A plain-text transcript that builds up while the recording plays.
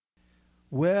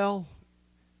Well,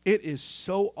 it is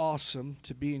so awesome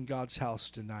to be in God's house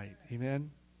tonight.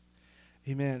 Amen.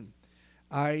 Amen.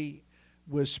 I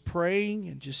was praying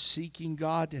and just seeking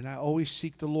God, and I always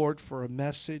seek the Lord for a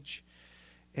message.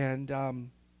 And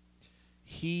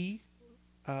He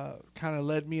kind of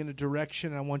led me in a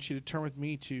direction. I want you to turn with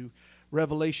me to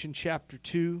Revelation chapter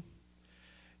 2.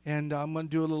 And I'm going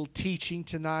to do a little teaching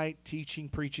tonight,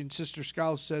 preaching. Sister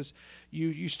Skiles says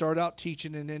you start out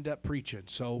teaching and end up preaching.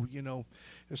 So,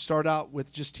 start out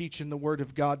with just teaching the Word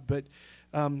of God. But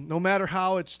no matter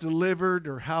how it's delivered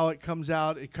or how it comes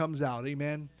out.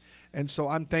 Amen. And so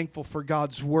I'm thankful for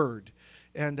God's Word.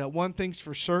 And one thing's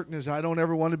for certain is I don't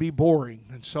ever want to be boring.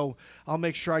 And so I'll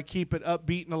make sure I keep it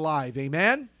upbeat and alive.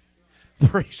 Amen?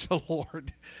 Praise the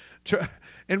Lord.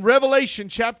 In Revelation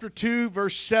chapter 2,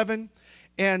 verse 7,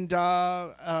 and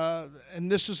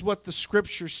this is what the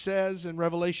Scripture says in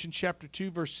Revelation chapter 2,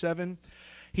 verse 7.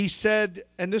 He said,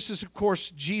 and this is, of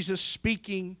course, Jesus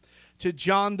speaking to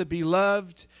John the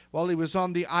Beloved while he was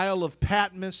on the Isle of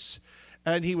Patmos.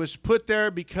 And he was put there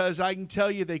because I can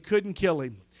tell you they couldn't kill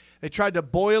him. They tried to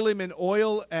boil him in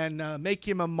oil and make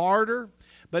him a martyr,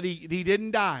 but he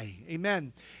didn't die.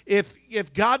 Amen.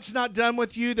 If God's not done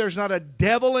with you, there's not a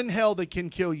devil in hell that can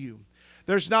kill you.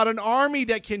 There's not an army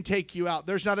that can take you out.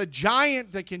 There's not a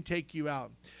giant that can take you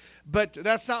out. But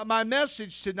that's not my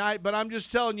message tonight, but I'm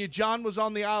just telling you, John was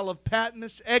on the Isle of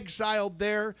Patmos, exiled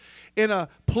there in a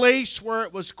place where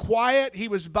it was quiet. He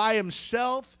was by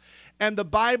himself, and the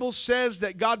Bible says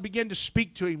that God began to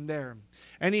speak to him there.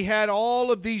 And he had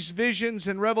all of these visions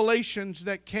and revelations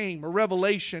that came,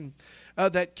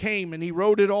 that came, and he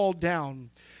wrote it all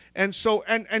down. And so,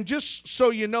 and just so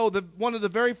you know, one of the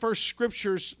very first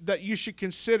scriptures that you should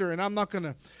consider, and I'm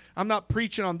not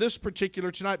preaching on this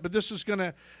particular tonight, but this is going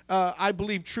to, I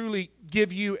believe, truly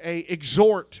give you a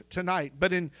exhort tonight.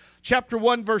 But in chapter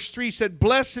 1, verse 3 said,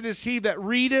 "Blessed is he that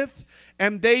readeth,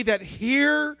 and they that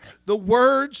hear the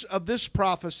words of this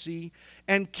prophecy,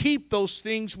 and keep those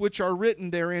things which are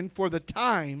written therein, for the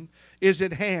time is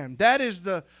at hand." That is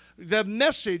the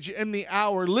message in the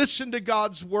hour. Listen to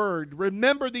God's word.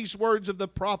 Remember these words of the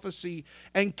prophecy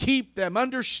and keep them.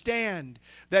 Understand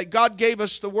that God gave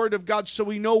us the word of God so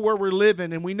we know where we're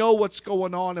living and we know what's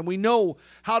going on and we know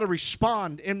how to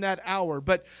respond in that hour.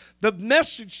 But the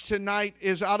message tonight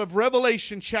is out of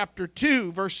Revelation chapter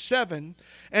 2, verse 7,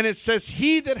 and it says,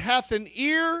 "He that hath an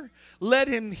ear, let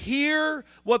him hear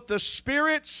what the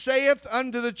Spirit saith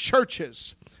unto the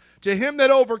churches. To him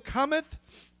that overcometh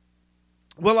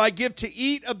will I give to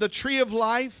eat of the tree of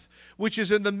life, which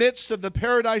is in the midst of the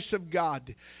paradise of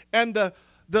God." And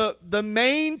the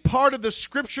main part of the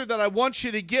scripture that I want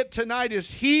you to get tonight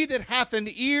is, "He that hath an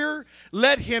ear,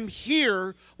 let him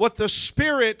hear what the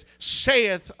Spirit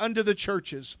saith unto the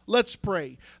churches." Let's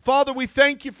pray. Father, we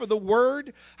thank you for the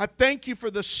word. I thank you for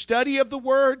the study of the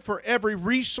word, for every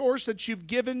resource that you've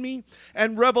given me,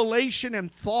 and revelation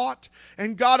and thought.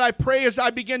 And God, I pray as I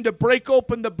begin to break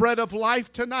open the bread of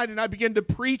life tonight and I begin to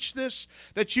preach this,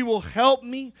 that you will help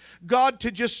me, God,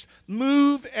 to just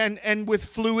move and with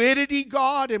fluidity,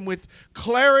 God, and with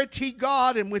clarity,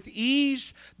 God, and with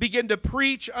ease, begin to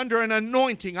preach under an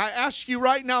anointing. I ask you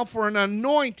right now for an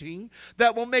anointing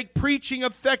that will make preaching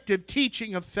effective,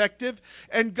 teaching effective,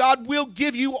 and God will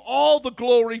give you all the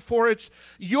glory, for it's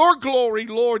your glory,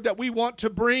 Lord, that we want to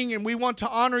bring, and we want to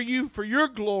honor you for your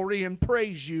glory and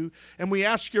praise you, and we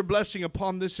ask your blessing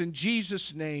upon this in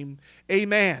Jesus' name.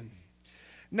 Amen.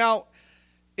 Now,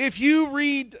 if you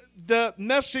read the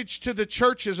message to the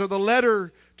churches, or the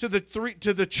letter to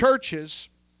the churches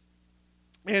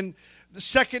in the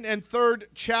second and third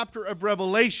chapter of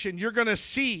Revelation, you're going to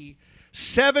see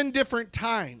 7 different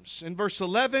times in verse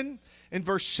 11, in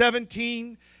verse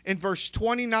 17, in verse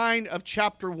 29 of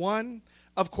chapter 1.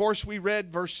 Of course, we read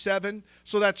verse 7,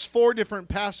 so that's 4 different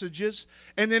passages.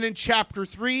 And then in chapter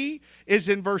 3 is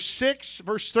in verse 6,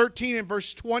 verse 13, and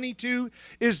verse 22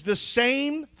 is the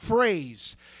same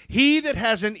phrase. "He that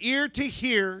has an ear to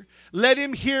hear, let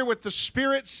him hear what the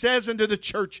Spirit says unto the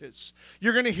churches."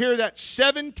 You're going to hear that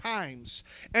 7 times.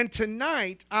 And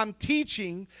tonight, I'm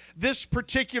teaching this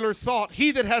particular thought.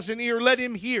 "He that has an ear, let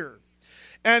him hear."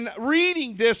 And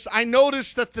reading this, I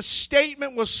noticed that the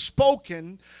statement was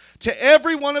spoken to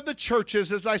every one of the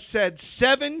churches. As I said,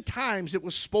 7 times it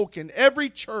was spoken, every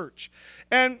church.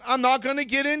 And I'm not going to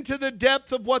get into the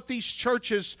depth of what these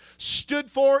churches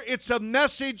stood for. It's a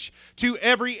message to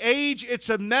every age. It's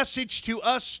a message to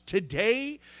us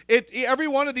today. Every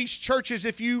one of these churches,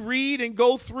 if you read and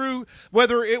go through,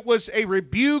 whether it was a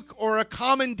rebuke or a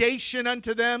commendation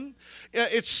unto them,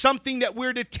 it's something that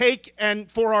we're to take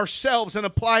and for ourselves and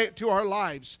apply it to our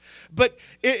lives. But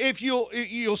if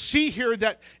you'll see here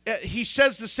that he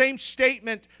says the same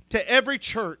statement to every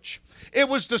church. It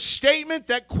was the statement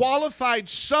that qualified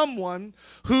someone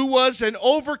who was an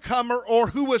overcomer or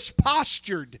who was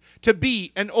postured to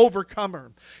be an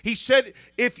overcomer. He said,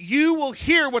 if you will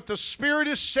hear what the Spirit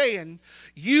is saying,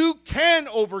 you can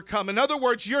overcome. In other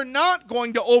words, you're not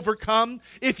going to overcome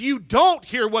if you don't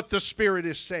hear what the Spirit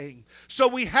is saying. So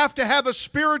we have to have a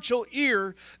spiritual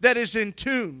ear that is in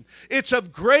tune. It's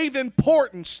of grave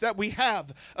importance that we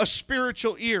have a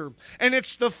spiritual ear. And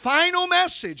it's the final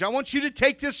message. I want you to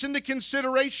take this into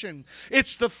consideration.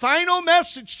 It's the final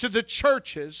message to the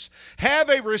churches. Have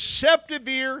a receptive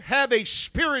ear. Have a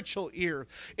spiritual ear.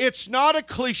 It's not a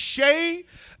cliche.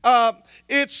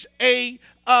 It's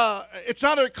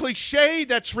not a cliche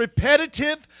that's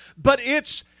repetitive, but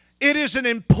it is an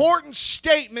important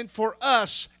statement for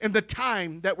us in the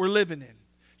time that we're living in.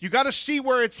 You got to see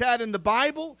where it's at in the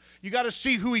Bible. You got to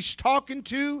see who he's talking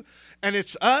to, and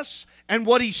it's us, and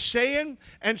what he's saying,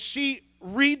 and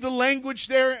read the language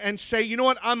there and say, you know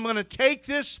what, I'm going to take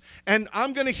this, and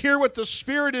I'm going to hear what the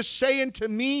Spirit is saying to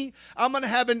me. I'm going to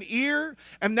have an ear,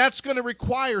 and that's going to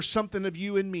require something of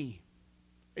you and me.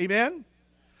 Amen?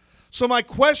 So my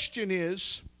question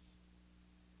is,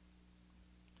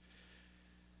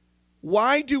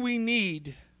 why do we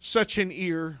need such an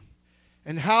ear,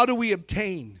 and how do we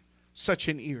obtain such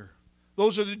an ear?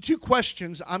 Those are the two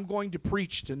questions I'm going to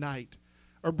preach tonight,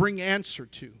 or bring answer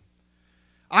to.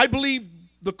 I believe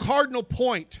the cardinal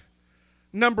point,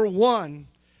 number one,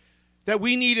 that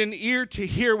we need an ear to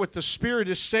hear what the Spirit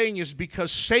is saying is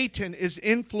because Satan is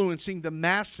influencing the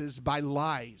masses by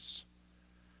lies.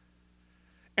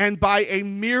 And by a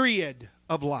myriad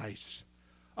of lies,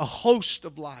 a host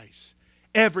of lies,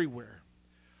 everywhere.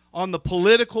 On the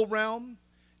political realm,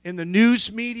 in the news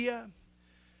media,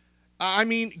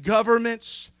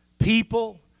 governments,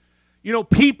 people. You know,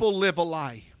 people live a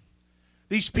lie.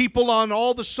 These people on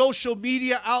all the social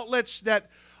media outlets that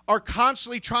are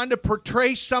constantly trying to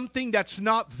portray something that's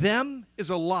not them is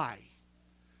a lie.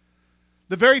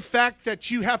 The very fact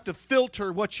that you have to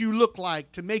filter what you look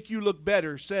like to make you look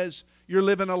better says you're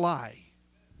living a lie.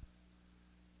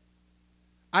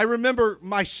 I remember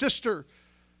my sister,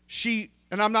 and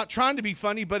I'm not trying to be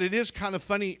funny, but it is kind of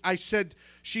funny. I said,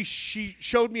 she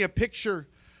showed me a picture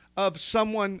of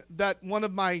someone that one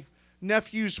of my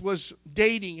nephews was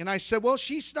dating. And I said, well,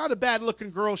 she's not a bad looking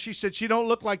girl. She said, she don't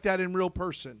look like that in real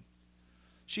person.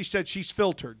 She said, she's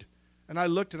filtered. And I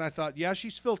looked and I thought, yeah,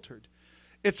 she's filtered.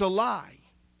 It's a lie.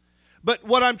 But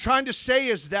what I'm trying to say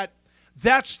is that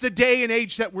that's the day and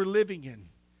age that we're living in.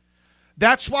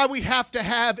 That's why we have to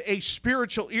have a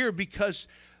spiritual ear, because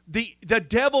the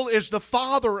devil is the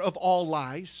father of all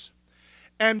lies.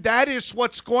 And that is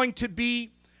what's going to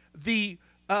be the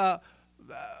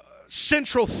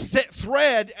central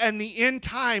thread, and the end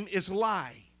time is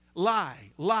lie,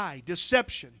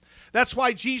 deception. That's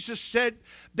why Jesus said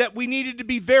that we needed to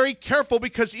be very careful,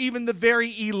 because even the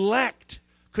very elect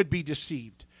could be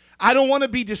deceived. I don't want to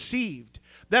be deceived.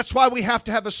 That's why we have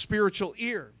to have a spiritual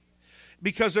ear,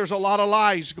 because there's a lot of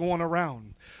lies going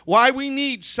around. Why we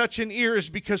need such an ear is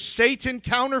because Satan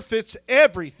counterfeits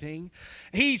everything.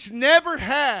 He's never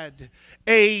had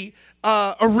a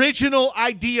original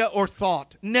idea or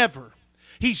thought. Never.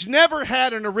 He's never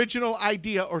had an original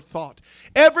idea or thought.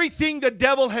 Everything the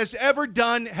devil has ever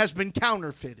done has been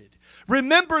counterfeited.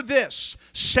 Remember this,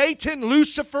 Satan,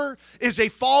 Lucifer, is a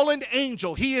fallen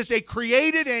angel. He is a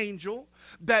created angel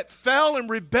that fell and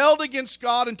rebelled against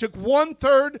God and took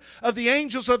 1/3 of the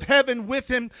angels of heaven with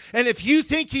him. And if you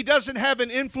think he doesn't have an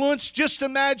influence, just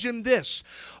imagine this.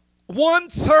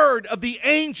 1/3 of the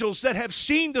angels that have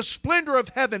seen the splendor of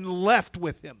heaven left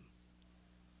with him.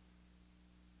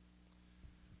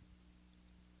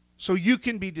 So you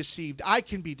can be deceived. I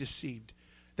can be deceived.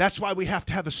 That's why we have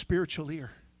to have a spiritual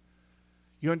ear.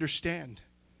 You understand?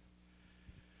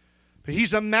 But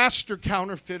he's a master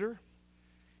counterfeiter.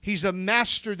 He's a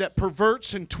master that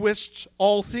perverts and twists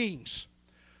all things.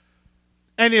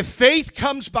 And if faith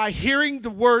comes by hearing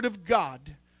the word of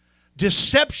God,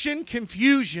 deception and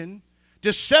confusion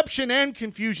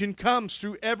comes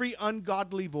through every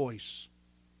ungodly voice.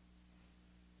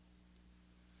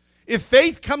 If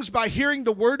faith comes by hearing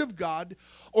the word of God,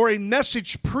 or a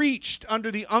message preached under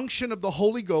the unction of the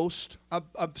Holy Ghost,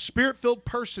 a spirit-filled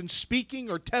person speaking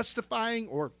or testifying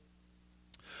or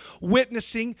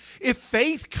witnessing, if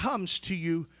faith comes to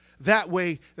you that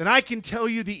way, then I can tell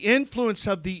you the influence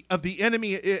of the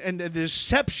enemy and the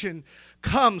deception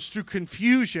comes through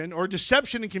confusion, or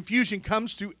deception and confusion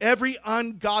comes through every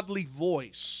ungodly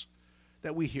voice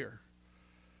that we hear.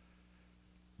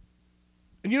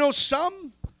 And you know,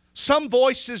 some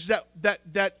voices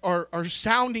that are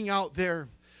sounding out there,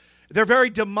 they're very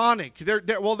demonic. They're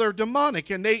demonic,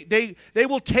 and they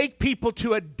will take people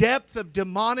to a depth of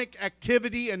demonic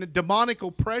activity and a demonic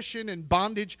oppression and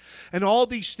bondage and all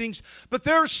these things. But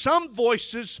there are some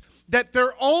voices that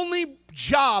their only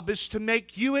job is to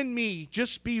make you and me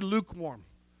just be lukewarm.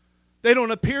 They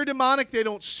don't appear demonic. They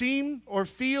don't seem or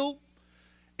feel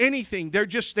anything.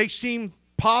 They seem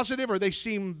positive, or they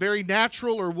seem very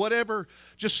natural, or whatever,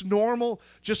 just normal,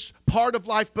 just part of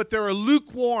life. But they're a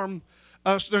lukewarm.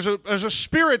 There's a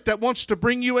spirit that wants to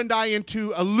bring you and I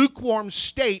into a lukewarm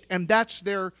state, and that's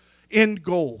their end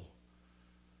goal.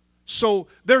 So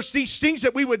there's these things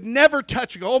that we would never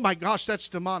touch. We go, oh my gosh, that's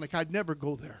demonic. I'd never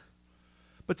go there.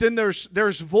 But then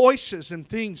there's voices and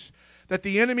things that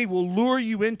the enemy will lure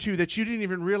you into that you didn't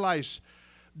even realize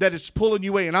that it's pulling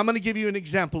you away. And I'm going to give you an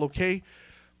example, okay?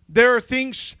 There are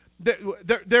things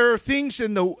there are things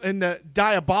in the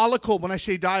diabolical, when I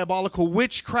say diabolical,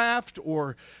 witchcraft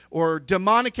or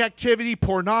demonic activity,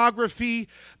 pornography,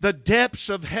 the depths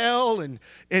of hell, and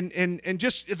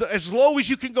just as low as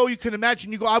you can go, you can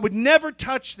imagine. You go, I would never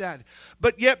touch that.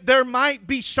 But yet there might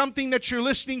be something that you're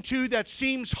listening to that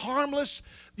seems harmless,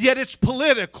 yet it's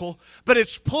political, but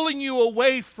it's pulling you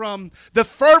away from the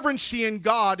fervency in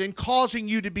God and causing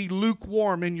you to be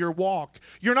lukewarm in your walk.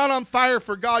 You're not on fire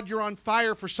for God, you're on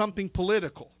fire for something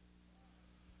political.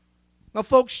 Now,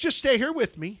 folks, just stay here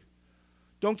with me.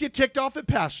 Don't get ticked off at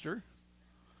Pastor,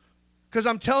 because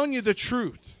I'm telling you the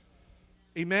truth.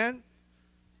 Amen?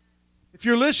 If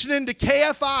you're listening to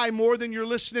KFI more than you're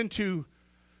listening to,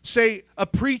 say, a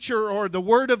preacher or the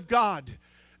Word of God,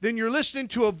 then you're listening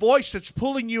to a voice that's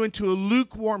pulling you into a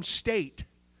lukewarm state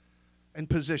and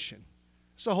position.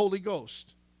 It's the Holy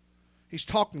Ghost. He's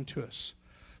talking to us.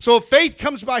 So if faith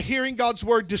comes by hearing God's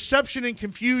Word, deception and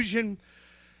confusion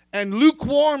and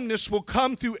lukewarmness will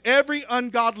come through every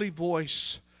ungodly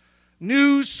voice.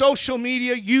 News, social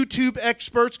media, YouTube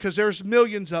experts, because there's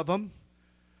millions of them.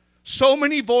 So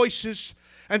many voices.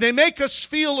 And they make us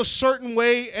feel a certain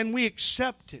way, and we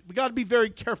accept it. We got to be very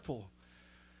careful.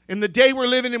 In the day we're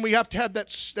living in, we have to have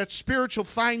that spiritual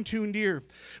fine-tuned ear.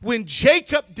 When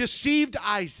Jacob deceived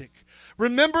Isaac,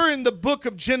 remember in the book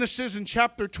of Genesis in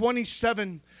chapter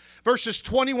 27, verses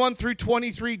 21 through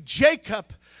 23,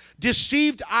 Jacob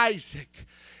deceived Isaac.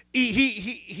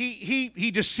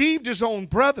 He deceived his own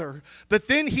brother, but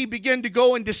then he began to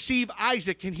go and deceive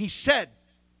Isaac, and he said,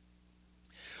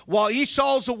 while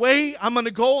Esau's away, I'm going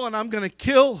to go and I'm going to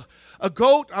kill a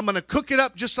goat. I'm going to cook it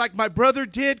up just like my brother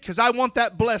did, because I want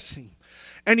that blessing.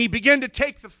 And he began to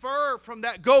take the fur from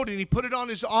that goat and he put it on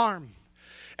his arm.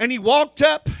 And he walked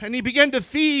up and he began to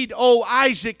feed,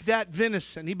 Isaac, that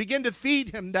venison. He began to feed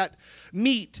him that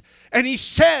meat. And he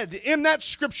said in that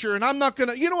scripture, and I'm not going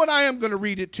to, you know what, I am going to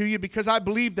read it to you, because I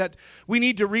believe that we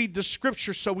need to read the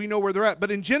scripture so we know where they're at. But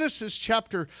in Genesis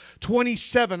chapter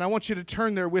 27, I want you to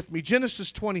turn there with me.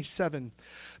 Genesis 27.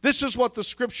 This is what the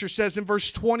scripture says in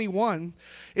verse 21.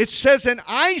 It says, and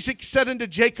Isaac said unto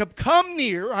Jacob, come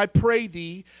near, I pray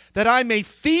thee, that I may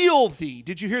feel thee.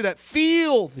 Did you hear that?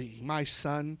 Feel thee, my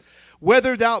son,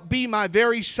 whether thou be my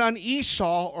very son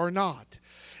Esau or not.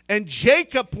 And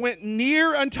Jacob went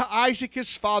near unto Isaac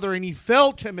his father, and he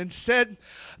felt him and said,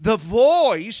 the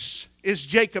voice is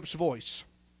Jacob's voice,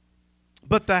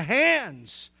 but the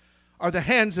hands are the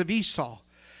hands of Esau.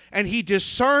 And he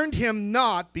discerned him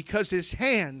not, because his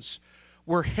hands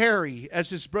were hairy as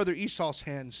his brother Esau's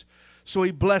hands. So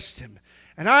he blessed him.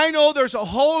 And I know there's a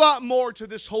whole lot more to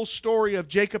this whole story of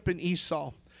Jacob and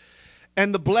Esau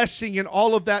and the blessing and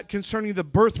all of that concerning the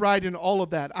birthright and all of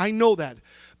that. I know that.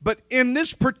 But in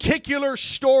this particular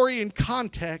story and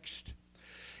context,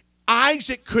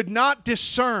 Isaac could not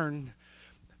discern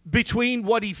between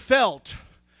what he felt,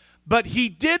 but he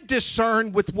did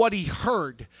discern with what he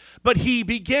heard. But he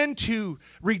began to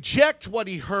reject what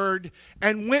he heard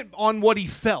and went on what he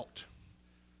felt.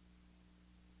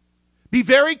 Be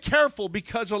very careful,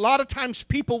 because a lot of times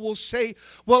people will say,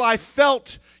 well, I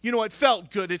felt, it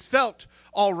felt good. It felt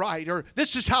all right. Or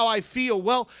this is how I feel.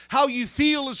 Well, how you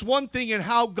feel is one thing,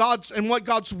 and what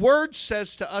God's word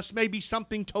says to us may be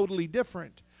something totally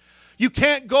different. You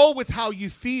can't go with how you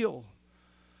feel.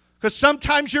 Because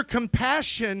sometimes your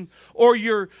compassion or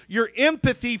your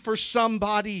empathy for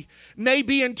somebody may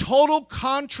be in total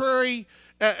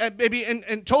maybe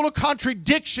in total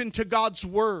contradiction to God's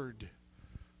word.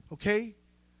 Okay?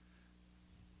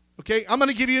 Okay, I'm going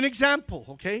to give you an example,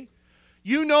 okay?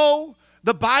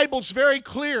 The Bible's very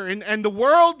clear, and the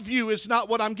world view is not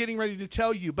what I'm getting ready to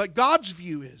tell you, but God's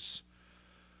view is.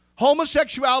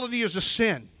 Homosexuality is a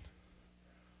sin.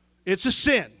 It's a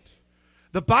sin.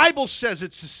 The Bible says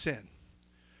it's a sin.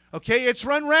 Okay, it's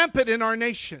run rampant in our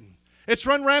nation. It's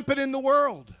run rampant in the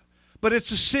world. But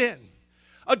it's a sin.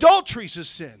 Adultery's a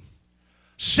sin.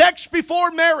 Sex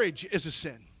before marriage is a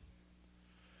sin.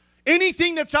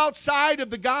 Anything that's outside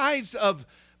of the guise of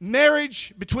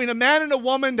marriage between a man and a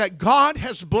woman that God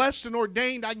has blessed and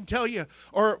ordained, I can tell you,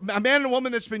 or a man and a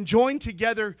woman that's been joined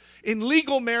together in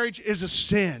legal marriage is a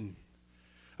sin.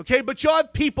 Okay, but you'll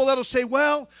have people that'll say,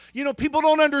 well, people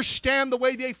don't understand the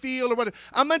way they feel or whatever.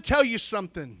 I'm going to tell you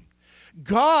something.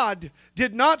 God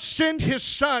did not send his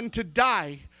son to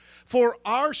die for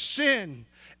our sin,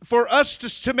 for us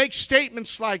to make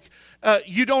statements like,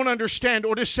 you don't understand,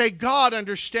 or to say God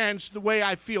understands the way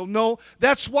I feel. No,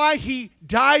 that's why he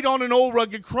died on an old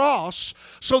rugged cross,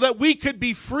 so that we could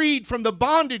be freed from the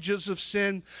bondages of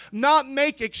sin, not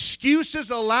make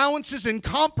excuses, allowances, and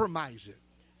compromise it.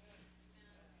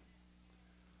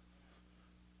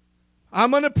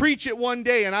 I'm going to preach it one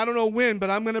day, and I don't know when, but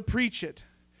I'm going to preach it.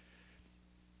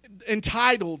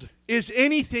 Entitled, Is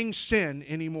Anything Sin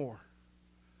Anymore?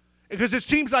 Because it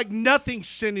seems like nothing's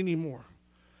sin anymore.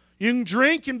 You can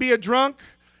drink and be a drunk,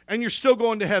 and you're still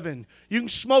going to heaven. You can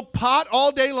smoke pot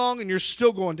all day long, and you're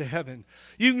still going to heaven.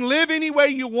 You can live any way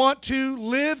you want to,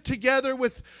 live together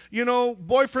with,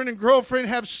 boyfriend and girlfriend,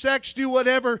 have sex, do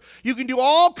whatever. You can do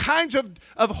all kinds of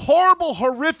horrible,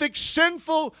 horrific,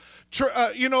 sinful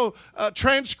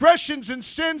transgressions and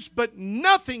sins, but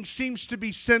nothing seems to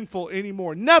be sinful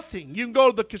anymore. Nothing. You can go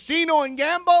to the casino and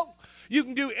gamble. You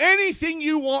can do anything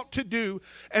you want to do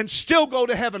and still go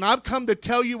to heaven. I've come to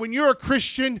tell you, when you're a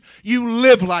Christian, you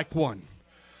live like one.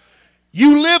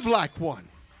 You live like one.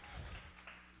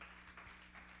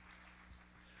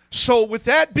 So with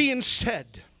that being said,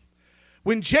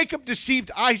 when Jacob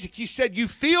deceived Isaac, he said, you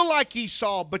feel like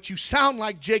Esau, but you sound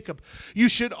like Jacob. You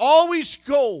should always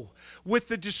go with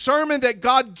the discernment that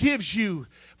God gives you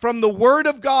from the Word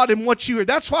of God and what you hear.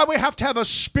 That's why we have to have a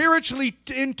spiritually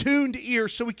in-tuned ear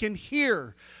so we can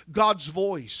hear God's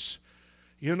voice.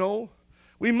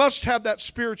 We must have that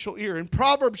spiritual ear. In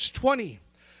Proverbs 20,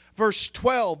 verse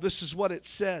 12, this is what it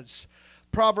says.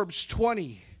 Proverbs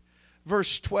 20,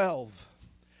 verse 12.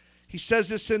 He says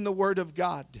this in the Word of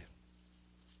God.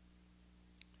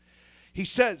 He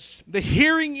says, the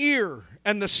hearing ear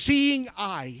and the seeing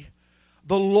eye,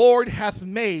 the Lord hath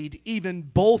made even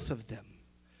both of them.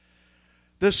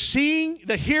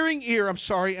 The hearing ear,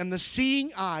 and the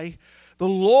seeing eye, the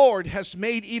Lord has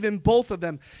made even both of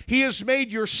them. He has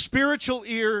made your spiritual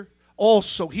ear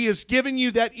also. He has given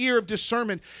you that ear of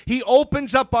discernment. He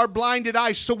opens up our blinded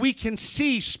eyes so we can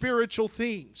see spiritual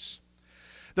things.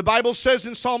 The Bible says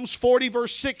in Psalms 40,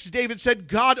 verse 6, David said,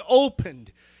 God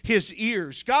opened his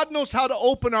ears. God knows how to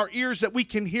open our ears that we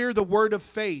can hear the word of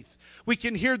faith. We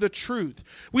can hear the truth.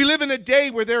 We live in a day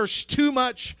where there's too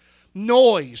much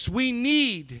noise. We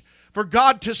need for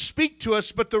God to speak to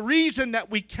us, but the reason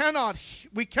that we cannot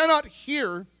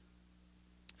hear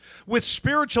with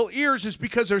spiritual ears is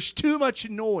because there's too much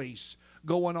noise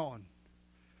going on.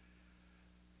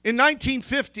 In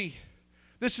 1950,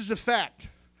 this is a fact.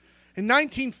 In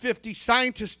 1950,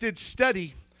 scientists did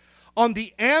study on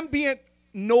the ambient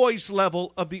noise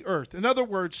level of the earth. In other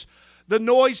words, the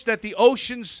noise that the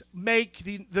oceans make,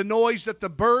 the noise that the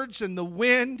birds and the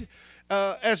wind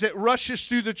as it rushes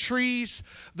through the trees,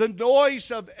 the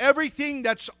noise of everything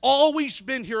that's always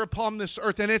been here upon this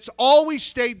earth, and it's always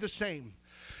stayed the same.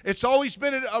 It's always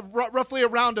been at roughly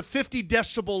around a 50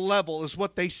 decibel level is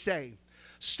what they say.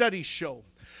 Studies show.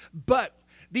 But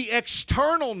the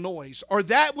external noise, or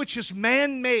that which is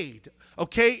man-made,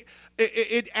 okay,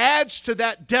 it adds to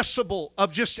that decibel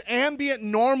of just ambient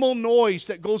normal noise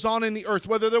that goes on in the earth,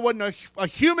 whether there wasn't a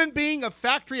human being, a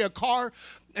factory, a car,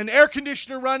 an air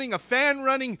conditioner running, a fan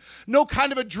running, no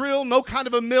kind of a drill, no kind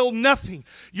of a mill, nothing.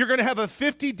 You're going to have a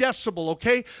 50 decibel,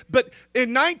 okay? But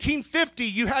in 1950,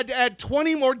 you had to add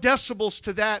 20 more decibels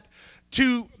to that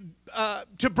to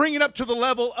bring it up to the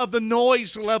level of the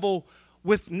noise level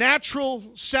with natural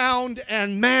sound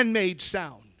and man-made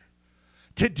sound.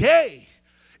 Today,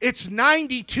 it's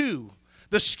 92.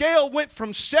 The scale went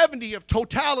from 70 of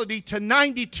totality to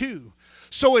 92.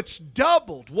 So it's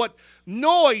doubled what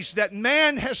noise that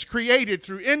man has created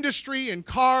through industry and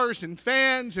cars and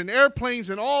fans and airplanes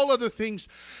and all other things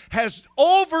has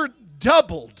over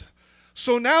doubled.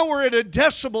 So now we're at a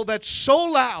decibel that's so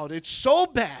loud, it's so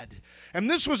bad. And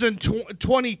this was in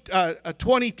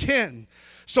 2010.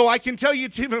 So I can tell you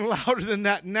it's even louder than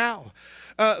that now.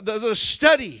 The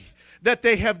study that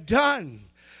they have done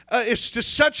It's to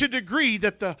such a degree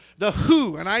that the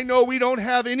WHO, and I know we don't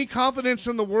have any confidence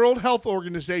in the World Health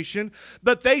Organization,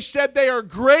 but they said they are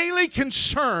greatly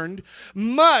concerned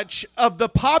much of the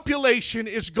population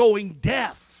is going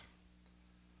deaf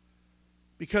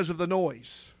because of the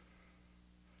noise.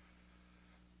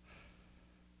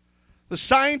 The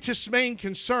scientists' main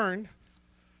concern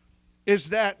is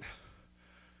that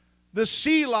the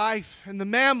sea life and the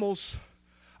mammals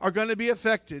are going to be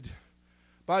affected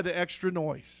by the extra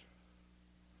noise.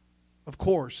 Of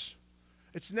course,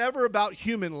 it's never about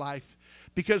human life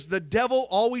because the devil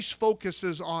always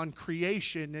focuses on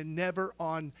creation and never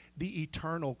on the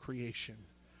eternal creation.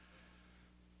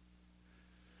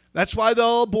 That's why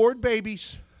they'll abort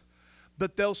babies,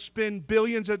 but they'll spend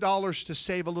billions of dollars to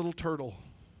save a little turtle.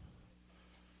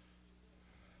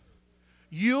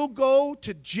 You'll go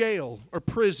to jail or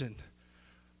prison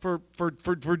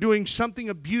for doing something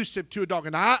abusive to a dog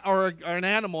or an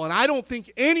animal. And I don't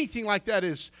think anything like that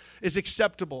is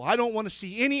acceptable. I don't want to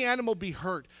see any animal be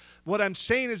hurt. What I'm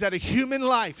saying is that a human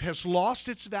life has lost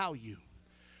its value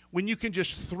when you can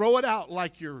just throw it out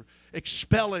like you're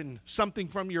expelling something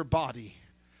from your body,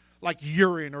 like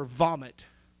urine or vomit.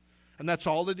 And that's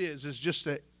all it is. It's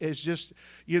just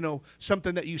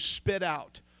something that you spit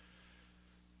out.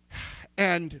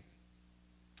 And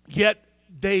yet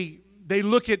they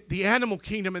look at the animal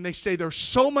kingdom and they say they're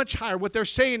so much higher. What they're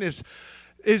saying is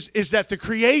that the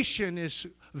creation is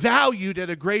valued at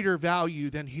a greater value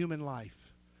than human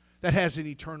life that has an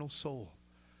eternal soul.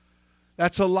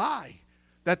 That's a lie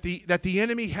that the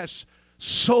enemy has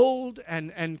sold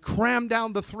and crammed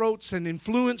down the throats and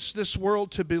influenced this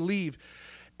world to believe.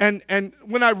 And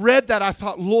when I read that, I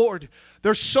thought, Lord,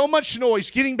 there's so much noise.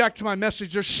 Getting back to my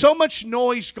message, there's so much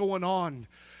noise going on.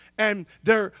 And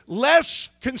they're less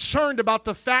concerned about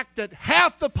the fact that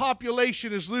half the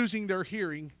population is losing their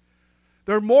hearing.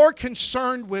 They're more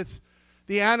concerned with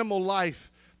the animal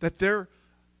life, that their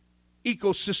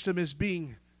ecosystem is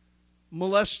being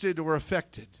molested or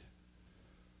affected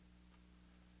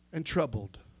and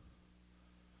troubled.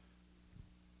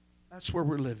 That's where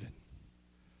we're living.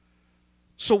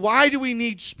 So why do we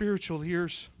need spiritual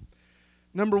ears?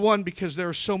 Number one, because there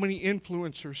are so many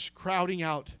influencers crowding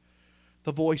out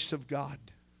the voice of God.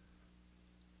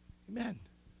 Amen.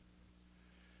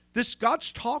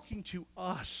 God's talking to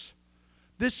us.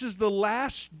 This is the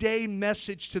last day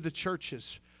message to the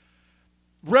churches.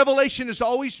 Revelation has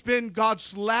always been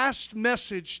God's last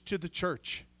message to the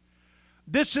church.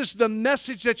 This is the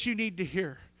message that you need to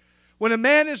hear. When a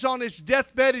man is on his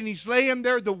deathbed and he's laying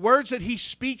there, the words that he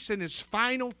speaks in his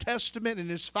final testament and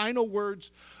his final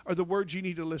words are the words you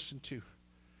need to listen to.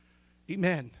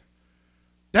 Amen.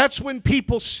 That's when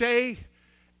people say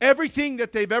everything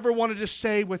that they've ever wanted to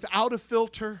say without a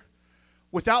filter,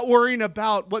 without worrying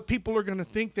about what people are going to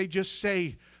think. They just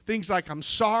say things like, I'm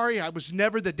sorry, I was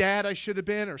never the dad I should have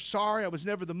been, or sorry, I was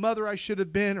never the mother I should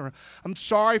have been, or I'm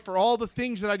sorry for all the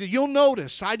things that I did. You'll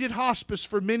notice, I did hospice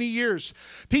for many years.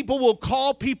 People will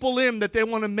call people in that they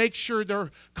want to make sure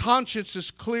their conscience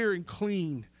is clear and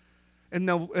clean. And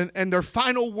their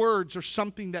final words are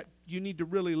something that you need to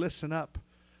really listen up.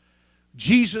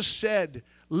 Jesus said,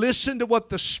 listen to what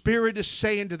the Spirit is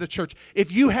saying to the church. If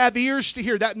you have ears to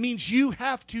hear, that means you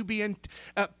have to be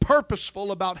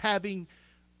purposeful about having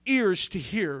ears to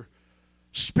hear,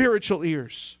 spiritual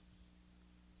ears.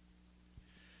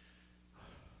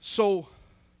 So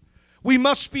we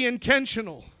must be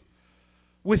intentional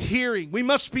with hearing. We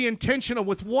must be intentional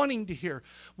with wanting to hear.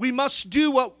 We must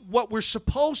do what we're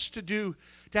supposed to do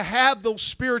to have those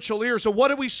spiritual ears. So what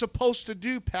are we supposed to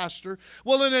do, Pastor?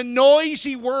 Well, in a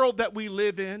noisy world that we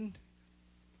live in,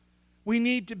 we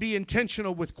need to be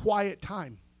intentional with quiet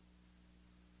time.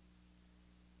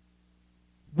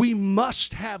 We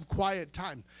must have quiet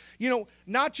time.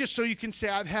 Not just so you can say,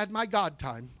 I've had my God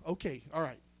time. Okay, all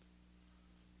right.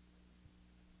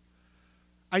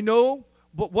 I know,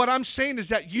 but what I'm saying is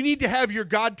that you need to have your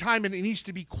God time and it needs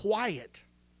to be quiet.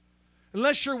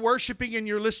 Unless you're worshiping and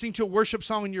you're listening to a worship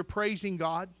song and you're praising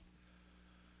God.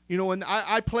 And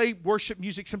I play worship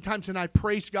music sometimes and I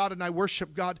praise God and I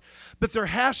worship God. But there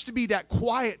has to be that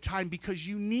quiet time because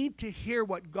you need to hear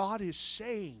what God is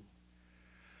saying.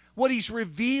 What He's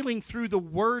revealing through the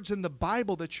words in the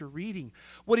Bible that you're reading.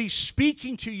 What He's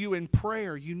speaking to you in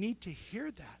prayer. You need to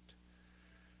hear that.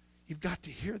 You've got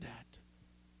to hear that.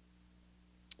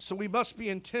 So we must be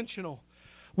intentional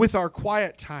with our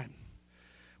quiet time.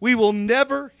 We will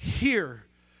never hear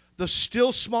the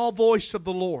still small voice of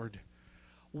the Lord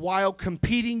while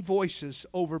competing voices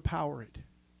overpower it.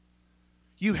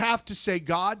 You have to say,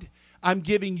 God, I'm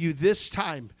giving you this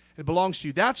time. It belongs to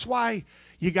you. That's why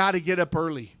you got to get up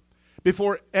early.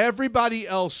 before everybody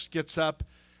else gets up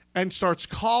and starts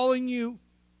calling you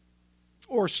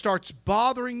or starts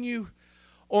bothering you,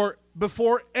 or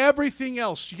before everything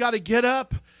else. You got to get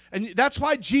up. And that's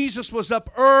why Jesus was up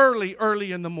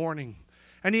early in the morning.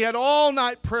 And he had all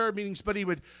night prayer meetings, but he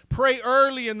would pray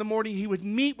early in the morning. He would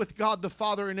meet with God the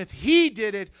Father. And if he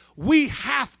did it, we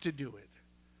have to do it.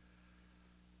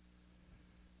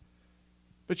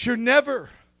 But you're never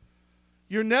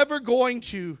going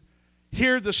to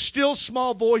hear the still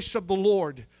small voice of the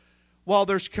Lord while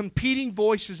there's competing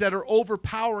voices that are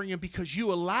overpowering him because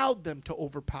you allowed them to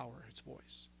overpower his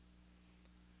voice.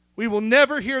 We will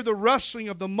never hear the rustling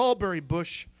of the mulberry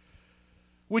bush,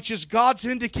 which is God's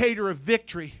indicator of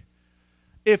victory,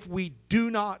 if we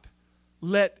do not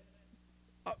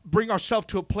bring ourselves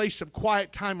to a place of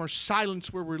quiet time or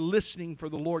silence where we're listening for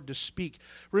the Lord to speak.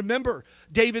 Remember,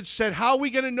 David said, how are we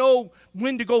going to know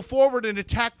when to go forward and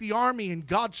attack the army? And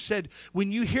God said,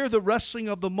 when you hear the rustling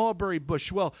of the mulberry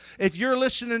bush. Well, if you're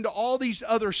listening to all these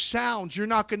other sounds, you're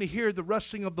not going to hear the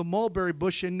rustling of the mulberry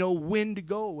bush and know when to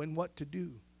go and what to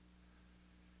do.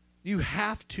 You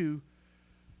have to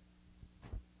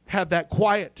have that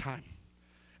quiet time.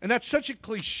 And that's such a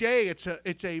cliche.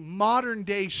 It's a modern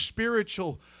day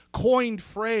spiritual coined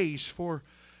phrase for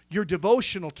your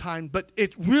devotional time, but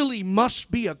it really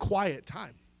must be a quiet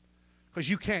time because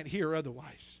you can't hear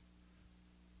otherwise.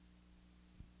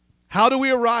 How do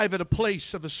we arrive at a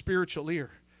place of a spiritual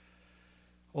ear?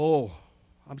 Oh,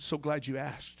 I'm so glad you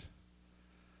asked.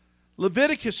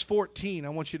 Leviticus 14, I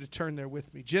want you to turn there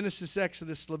with me. Genesis,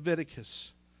 Exodus,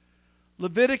 Leviticus.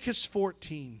 Leviticus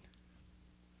 14.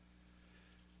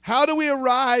 How do we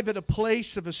arrive at a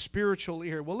place of a spiritual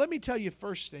ear? Well, let me tell you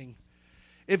first thing.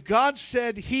 If God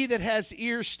said, he that has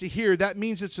ears to hear, that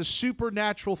means it's a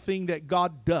supernatural thing that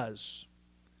God does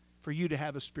for you to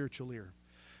have a spiritual ear.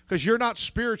 Because you're not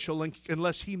spiritual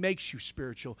unless he makes you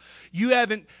spiritual. You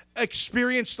haven't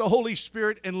experienced the Holy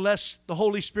Spirit unless the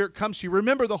Holy Spirit comes to you.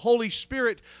 Remember, the Holy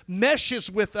Spirit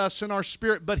meshes with us in our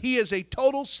spirit, but he is a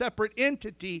total separate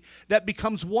entity that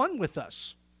becomes one with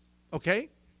us. Okay?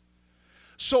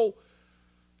 So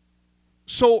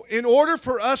in order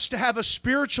for us to have a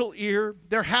spiritual ear,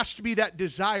 there has to be that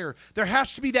desire. There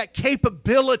has to be that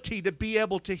capability to be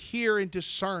able to hear and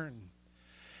discern.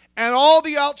 And all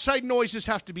the outside noises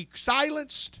have to be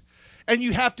silenced. And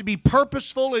you have to be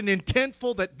purposeful and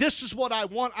intentful that this is what I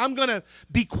want. I'm going to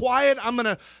be quiet. I'm going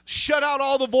to shut out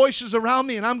all the voices around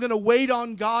me. And I'm going to wait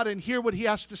on God and hear what he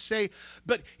has to say.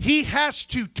 But he has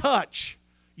to touch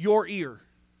your ear.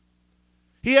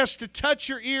 He has to touch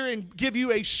your ear and give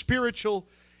you a spiritual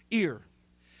ear.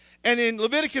 And in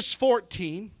Leviticus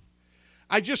 14,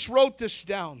 I just wrote this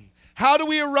down. How do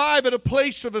we arrive at a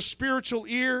place of a spiritual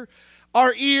ear?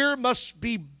 Our ear must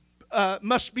be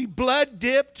blood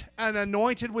dipped and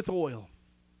anointed with oil.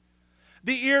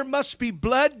 The ear must be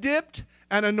blood dipped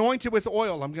and anointed with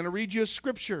oil. I'm going to read you a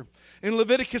scripture. In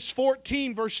Leviticus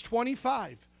 14, verse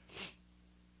 25,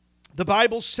 the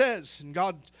Bible says, and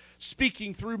God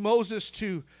speaking through Moses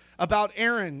about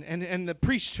Aaron and the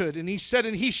priesthood, and he said,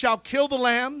 and he shall kill the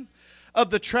lamb of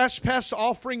the trespass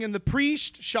offering, and the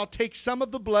priest shall take some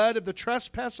of the blood of the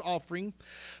trespass offering,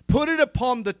 put it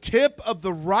upon the tip of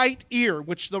the right ear,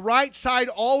 which the right side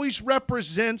always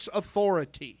represents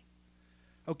authority.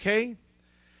 Okay?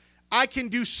 I can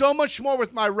do so much more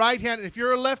with my right hand. And if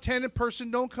you're a left-handed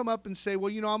person, don't come up and say,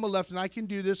 well, I'm a left and I can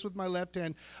do this with my left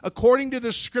hand. According to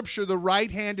the scripture, the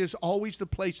right hand is always the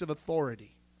place of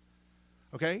authority.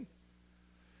 Okay?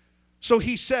 So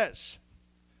he says,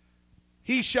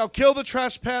 he shall kill the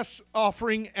trespass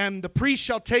offering, and the priest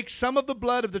shall take some of the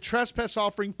blood of the trespass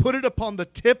offering, put it upon the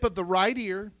tip of the right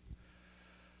ear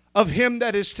of him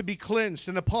that is to be cleansed,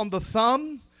 and upon the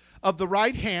thumb of the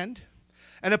right hand,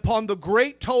 and upon the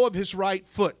great toe of his right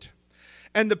foot.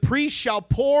 And the priest shall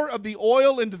pour of the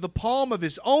oil into the palm of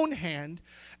his own hand,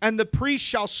 and the priest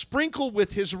shall sprinkle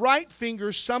with his right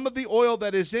finger some of the oil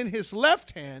that is in his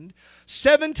left hand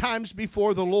 7 times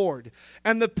before the Lord.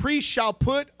 And the priest shall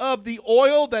put of the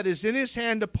oil that is in his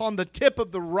hand upon the tip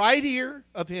of the right ear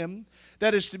of him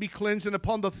that is to be cleansed, and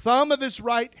upon the thumb of his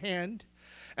right hand,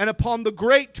 and upon the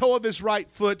great toe of his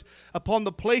right foot, upon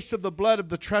the place of the blood of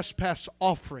the trespass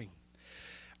offering.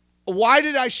 Why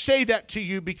did I say that to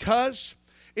you? Because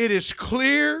it is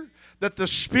clear that the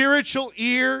spiritual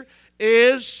ear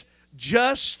is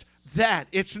just that.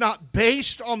 It's not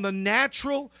based on the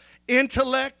natural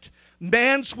intellect,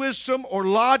 man's wisdom, or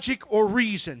logic, or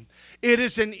reason. It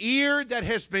is an ear that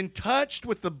has been touched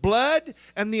with the blood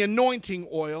and the anointing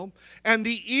oil, and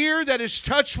the ear that is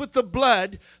touched with the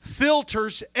blood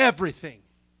filters everything.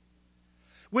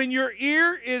 When your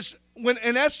ear is, when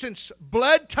in essence,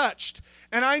 blood touched.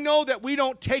 And I know that we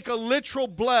don't take a literal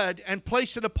blood and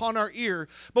place it upon our ear,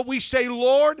 but we say,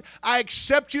 Lord, I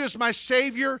accept you as my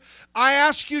Savior. I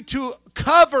ask you to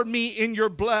cover me in your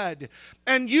blood.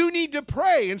 And you need to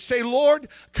pray and say, Lord,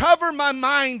 cover my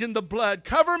mind in the blood.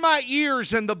 Cover my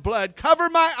ears in the blood. Cover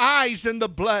my eyes in the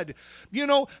blood. You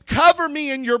know, cover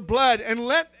me in your blood, and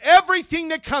let everything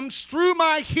that comes through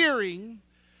my hearing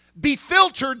be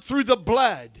filtered through the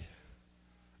blood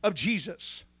of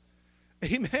Jesus.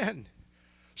 Amen.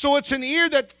 So it's an ear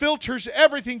that filters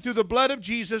everything through the blood of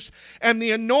Jesus, and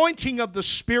the anointing of the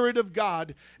Spirit of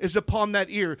God is upon that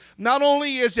ear. Not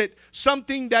only is it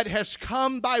something that has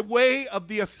come by way of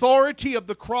the authority of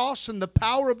the cross and the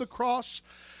power of the cross,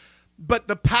 but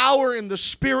the power and the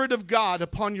Spirit of God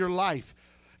upon your life.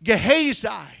 Gehazi,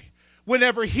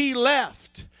 whenever he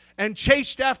left and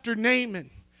chased after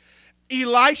Naaman,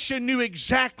 Elisha knew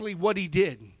exactly what he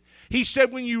did. He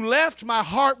said, when you left, my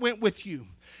heart went with you.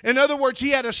 In other words,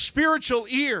 he had a spiritual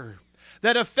ear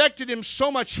that affected him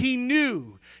so much. He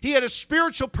knew. He had a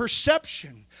spiritual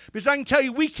perception. Because I can tell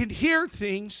you, we can hear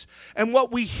things, and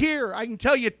what we hear, I can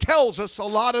tell you, tells us a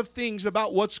lot of things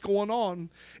about what's going on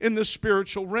in the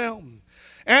spiritual realm.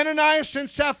 Ananias and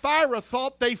Sapphira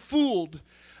thought they fooled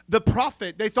the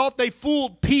prophet. They thought they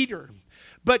fooled Peter.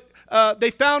 But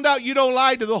they found out you don't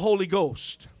lie to the Holy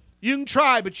Ghost. You can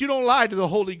try, but you don't lie to the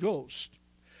Holy Ghost.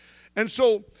 And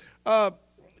so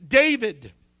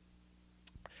David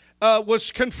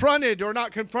was confronted, or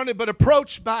not confronted, but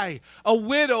approached by a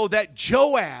widow that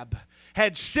Joab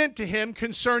had sent to him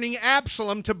concerning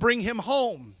Absalom to bring him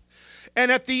home. And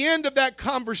at the end of that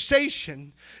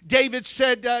conversation, David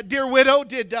said, dear widow,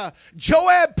 did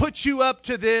Joab put you up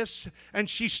to this? And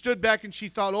she stood back and she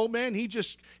thought, oh man, he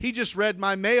just read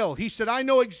my mail. He said, I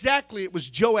know exactly it was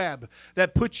Joab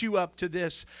that put you up to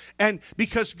this. And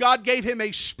because God gave him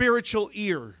a spiritual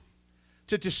ear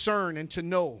to discern and to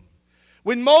know.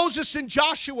 When Moses and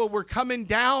Joshua were coming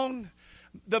down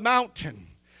the mountain,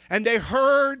 and they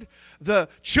heard the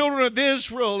children of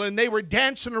Israel, and they were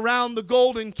dancing around the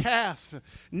golden calf,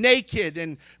 naked,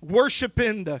 and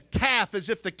worshiping the calf as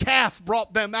if the calf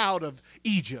brought them out of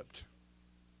Egypt.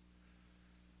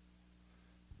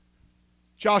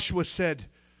 Joshua said,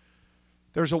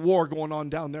 there's a war going on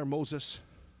down there, Moses.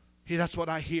 That's what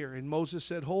I hear. And Moses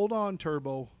said, hold on,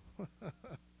 Turbo.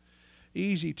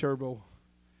 Easy, Turbo.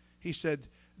 He said,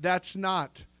 that's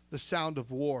not the sound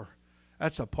of war.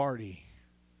 That's a party.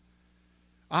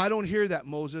 I don't hear that,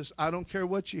 Moses. I don't care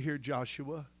what you hear,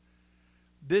 Joshua.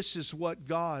 This is what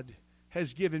God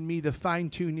has given me the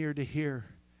fine-tuned ear to hear.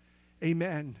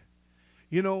 Amen.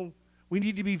 You know, we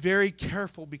need to be very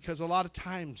careful, because a lot of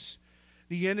times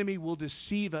the enemy will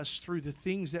deceive us through the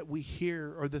things that we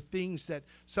hear, or the things that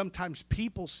sometimes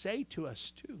people say to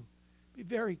us too. Be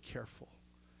very careful.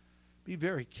 Be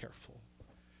very careful.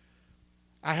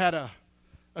 I had a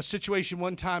situation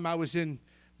one time. I was in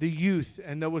the youth,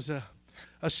 and there was a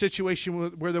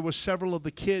situation where there was several of the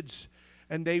kids,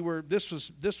 and this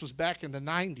was back in the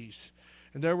 90s,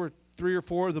 and there were 3 or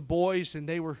 4 of the boys, and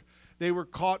they were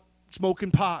caught smoking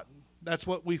pot. That's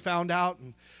what we found out,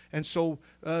 and so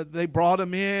they brought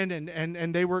them in,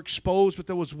 and they were exposed. But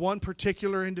there was one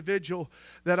particular individual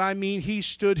that, I mean, he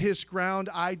stood his ground.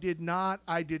 I did not.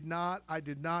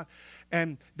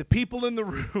 And the people in the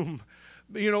room,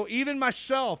 you know, even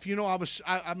myself, you know,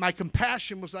 my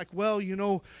compassion was like, well, you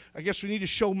know, I guess we need to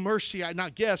show mercy.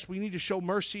 We need to show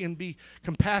mercy and be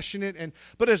compassionate.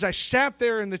 But as I sat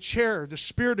there in the chair, the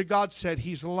Spirit of God said,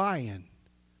 he's lying.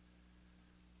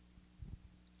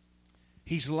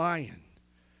 He's lying.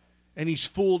 And he's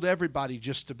fooled everybody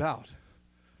just about.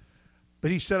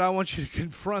 But he said, I want you to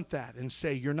confront that and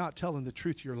say, you're not telling the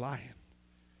truth, you're lying.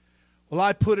 Well,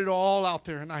 I put it all out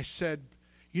there, and I said,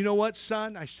 you know what,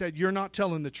 son? I said, you're not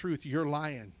telling the truth, you're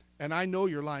lying. And I know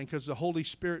you're lying because the Holy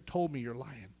Spirit told me you're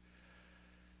lying.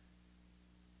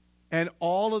 And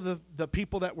all of the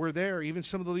people that were there, even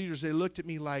some of the leaders, they looked at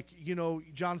me like, you know,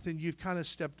 Jonathan, you've kind of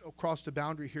stepped across the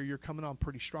boundary here. You're coming on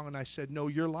pretty strong. And I said, no,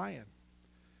 you're lying.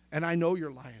 And I know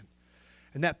you're lying.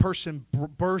 And that person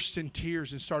burst in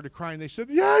tears and started crying. They said,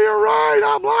 yeah, you're right,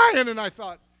 I'm lying. And I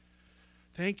thought,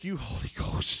 thank you, Holy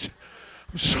Ghost.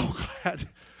 I'm so glad.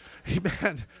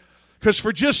 Amen. Because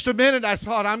for just a minute I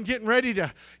thought, I'm getting ready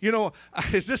to, you know,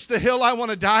 is this the hill I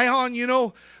want to die on, you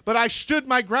know? But I stood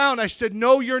my ground. I said,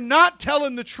 no, you're not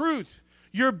telling the truth.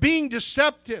 You're being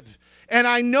deceptive. And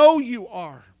I know you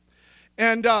are.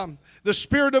 And the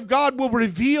Spirit of God will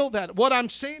reveal that. What I'm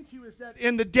saying to you is that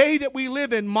in the day that we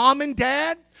live in, mom and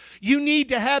dad, You need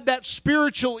to have that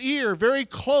spiritual ear very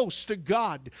close to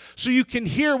God so you can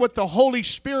hear what the Holy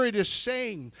Spirit is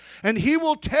saying. And He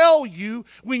will tell you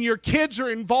when your kids are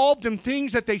involved in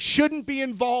things that they shouldn't be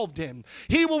involved in.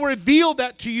 He will reveal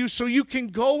that to you so you can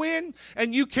go in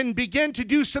and you can begin to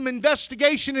do some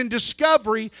investigation and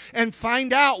discovery and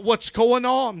find out what's going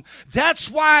on. That's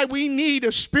why we need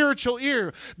a spiritual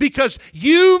ear, because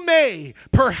you may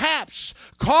perhaps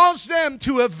cause them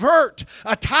to avert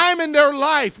a time in their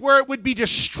life where it would be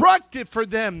destructive for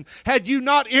them had you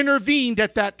not intervened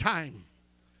at that time.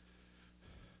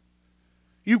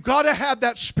 You've got to have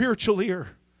that spiritual ear.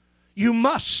 You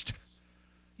must.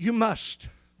 You must.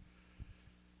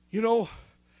 You know,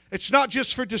 it's not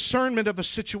just for discernment of a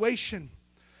situation.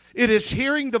 It is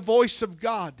hearing the voice of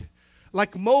God,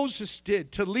 like Moses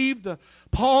did, to leave the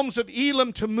palms of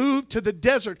Elim to move to the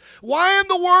desert. Why in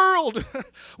the world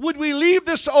would we leave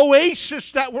this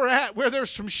oasis that we're at, where there's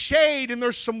some shade and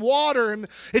there's some water and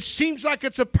it seems like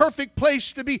it's a perfect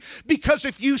place to be? Because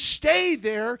if you stay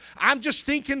there, I'm just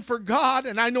thinking for God,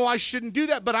 and I know I shouldn't do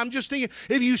that, but I'm just thinking,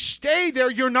 if you stay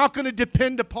there, you're not going to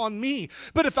depend upon me.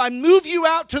 But if I move you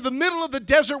out to the middle of the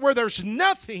desert where there's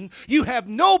nothing, you have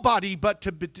nobody but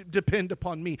to depend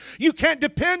upon me. You can't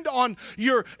depend on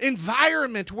your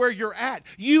environment where you're at.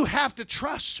 You have to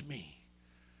trust me.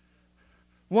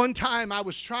 One time I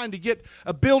was trying to get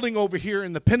a building over here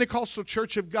in the Pentecostal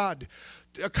Church of God.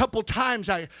 A couple times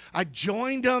I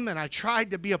joined them and I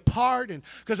tried to be a part, and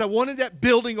because I wanted that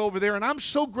building over there. And I'm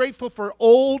so grateful for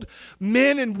old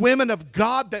men and women of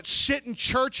God that sit in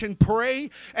church and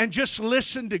pray and just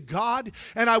listen to God.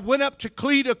 And I went up to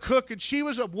Cleta Cook, and she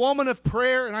was a woman of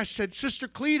prayer, and I said, Sister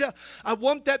Cleta, I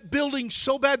want that building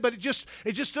so bad, but it just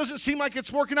doesn't seem like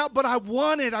it's working out, but I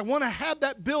want to have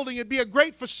that building. It'd be a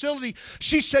great facility.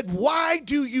 She said, why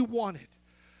do you want it?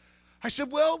 I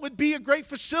said, well, it would be a great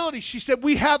facility. She said,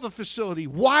 we have a facility.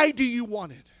 Why do you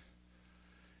want it?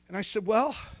 And I said,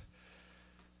 well,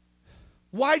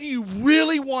 why do you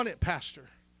really want it, Pastor?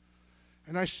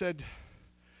 And I said,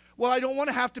 well, I don't want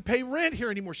to have to pay rent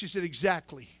here anymore. She said,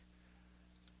 exactly.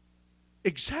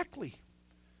 Exactly.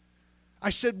 I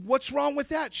said, what's wrong with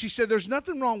that? She said, there's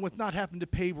nothing wrong with not having to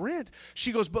pay rent.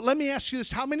 She goes, but let me ask you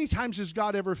this. How many times has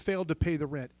God ever failed to pay the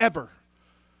rent? Ever?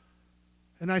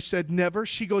 And I said, never.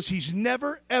 She goes, he's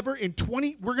never, ever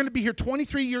we're going to be here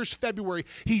 23 years February.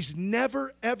 He's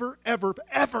never, ever, ever,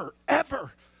 ever,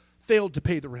 ever failed to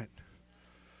pay the rent.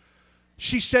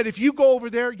 She said, if you go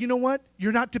over there, you know what?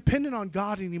 You're not dependent on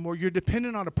God anymore. You're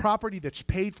dependent on a property that's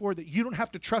paid for, that you don't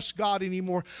have to trust God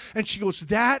anymore. And she goes,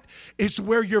 that is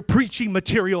where your preaching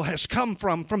material has come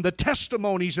from the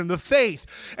testimonies and the faith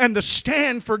and the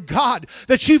stand for God,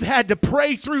 that you've had to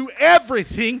pray through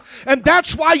everything. And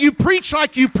that's why you preach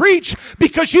like you preach,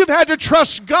 because you've had to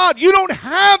trust God. You don't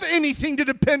have anything to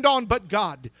depend on but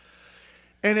God.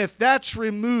 And if that's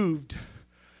removed,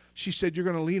 she said, you're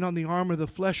going to lean on the arm of the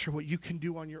flesh or what you can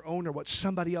do on your own or what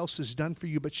somebody else has done for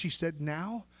you. But she said,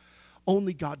 now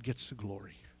only God gets the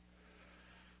glory.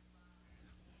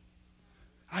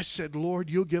 I said,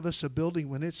 Lord, you'll give us a building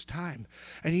when it's time.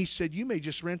 And He said, you may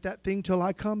just rent that thing till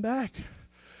I come back.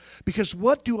 Because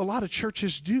what do a lot of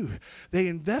churches do? They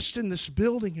invest in this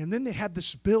building, and then they have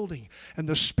this building, and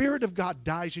the Spirit of God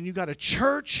dies, and you got a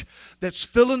church that's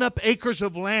filling up acres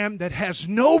of land that has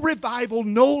no revival,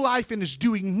 no life, and is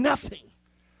doing nothing.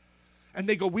 And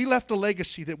they go, we left a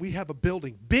legacy that we have a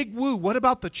building. Big woo, what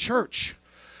about the church?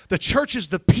 The church is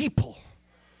the people.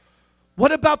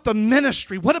 What about the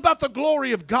ministry? What about the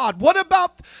glory of God? What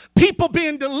about people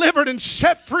being delivered and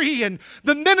set free and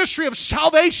the ministry of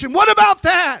salvation? What about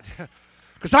that?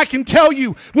 Because I can tell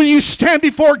you, when you stand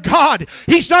before God,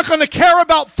 He's not going to care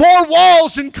about four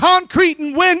walls and concrete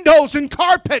and windows and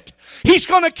carpet. He's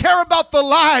going to care about the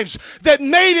lives that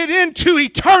made it into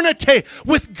eternity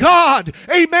with God.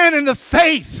 Amen. And the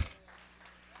faith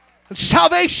and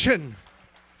salvation.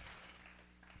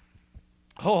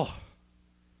 Oh.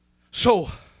 So,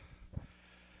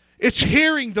 it's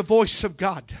hearing the voice of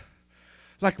God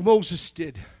like Moses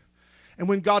did. And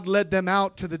when God led them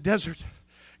out to the desert,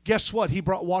 guess what? He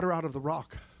brought water out of the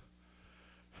rock.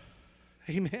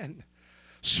 Amen.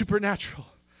 Supernatural.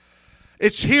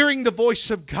 It's hearing the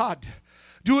voice of God,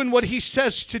 doing what He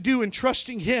says to do and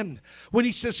trusting Him when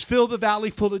He says, fill the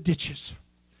valley full of ditches.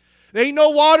 There ain't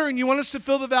no water and you want us to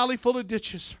fill the valley full of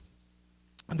ditches.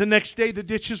 And the next day the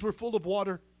ditches were full of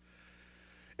water.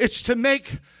 It's to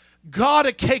make God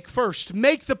a cake first.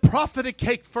 Make the prophet a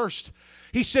cake first.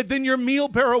 He said, then your meal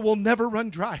barrel will never run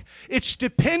dry. It's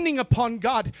depending upon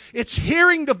God. It's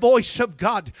hearing the voice of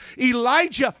God.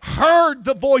 Elijah heard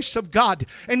the voice of God,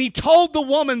 and he told the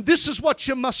woman, this is what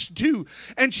you must do.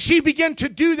 And she began to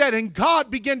do that, and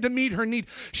God began to meet her need.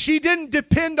 She didn't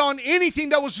depend on anything.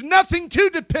 There was nothing to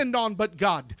depend on but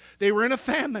God. They were in a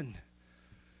famine.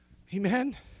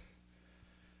 Amen?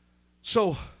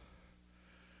 So,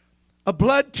 a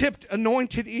blood-tipped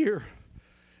anointed ear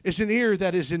is an ear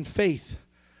that is in faith.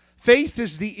 Faith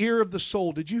is the ear of the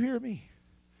soul. Did you hear me?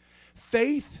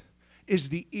 Faith is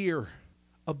the ear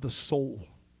of the soul.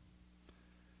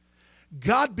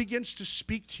 God begins to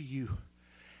speak to you,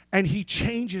 and He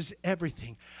changes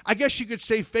everything. I guess you could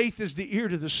say faith is the ear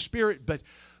to the Spirit, but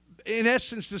in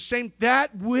essence, the same.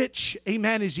 That which,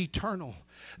 amen, is eternal.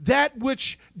 That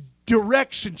which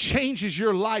directs and changes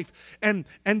your life and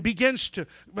begins to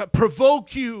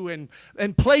provoke you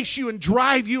and place you and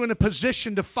drive you in a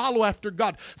position to follow after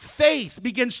God. Faith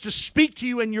begins to speak to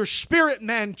you, and your spirit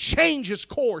man changes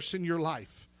course in your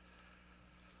life.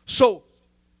 So,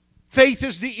 faith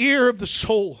is the ear of the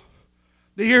soul,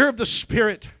 the ear of the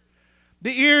Spirit,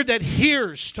 the ear that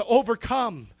hears to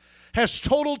overcome, has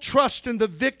total trust in the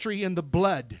victory in the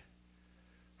blood.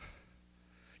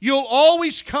 You'll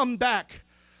always come back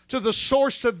to the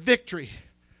source of victory.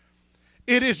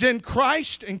 It is in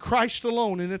Christ and Christ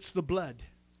alone, and it's the blood.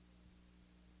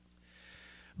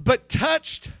 But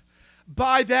touched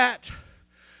by that,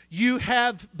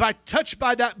 touched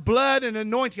by that blood and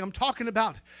anointing, I'm talking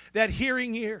about that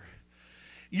hearing ear.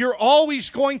 You're always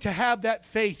going to have that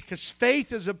faith, because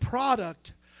faith is a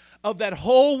product of that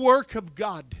whole work of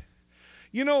God.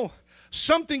 You know,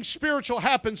 something spiritual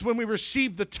happens when we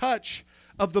receive the touch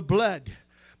of the blood.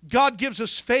 God gives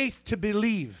us faith to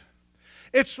believe.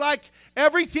 It's like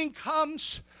everything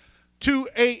comes to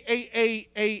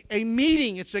a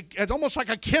meeting. It's almost like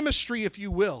a chemistry, if you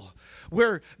will,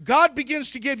 where God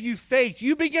begins to give you faith.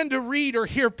 You begin to read or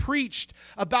hear preached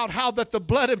about how that the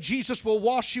blood of Jesus will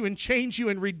wash you and change you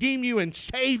and redeem you and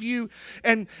save you.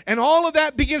 And all of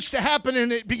that begins to happen,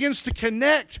 and it begins to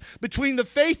connect between the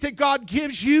faith that God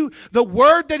gives you, the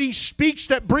word that He speaks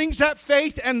that brings that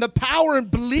faith, and the power in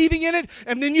believing in it,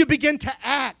 and then you begin to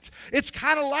act. It's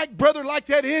kind of like, brother, like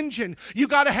that engine. You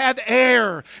got to have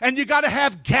air, and you got to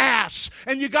have gas,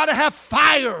 and you got to have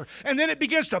fire, and then it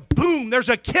begins to boom. There's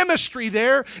a chemistry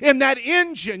there in that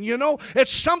engine, you know.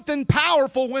 It's something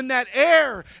powerful when that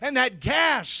air and that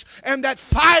gas and that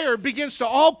fire begins to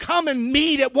all come and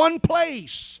meet at one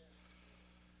place.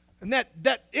 And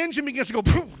that engine begins to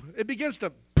go, it begins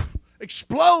to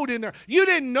explode in there. You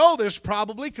didn't know this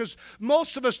probably, because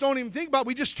most of us don't even think about it.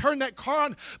 We just turn that car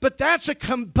on, but that's a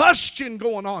combustion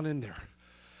going on in there.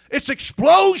 It's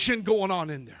explosion going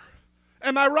on in there.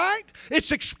 Am I right?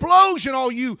 It's explosion,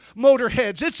 all you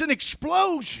motorheads. It's an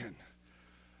explosion.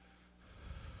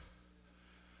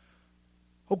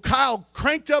 Oh, Kyle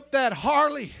cranked up that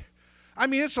Harley. I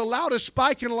mean, it's the loudest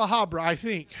bike in La Habra, I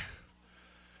think.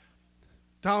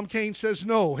 Tom Kane says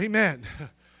no. Amen.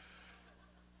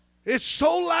 It's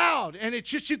so loud, and it's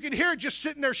just, you can hear it just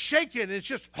sitting there shaking. It's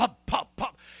just pop, pop,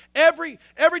 pop. Every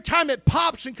time it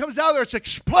pops and comes out there, it's an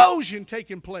explosion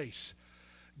taking place.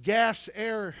 Gas,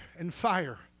 air, and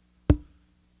fire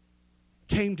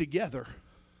came together.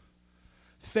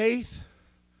 Faith,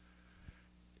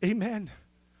 amen.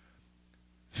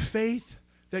 Faith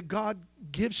that God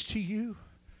gives to you,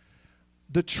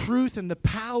 the truth and the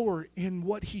power in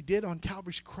what He did on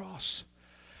Calvary's cross,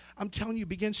 I'm telling you,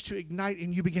 begins to ignite,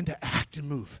 and you begin to act and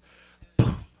move.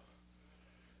 Boom.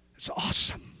 It's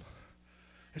awesome.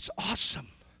 It's awesome.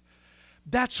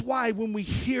 That's why when we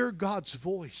hear God's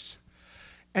voice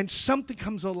and something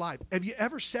comes alive. Have you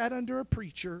ever sat under a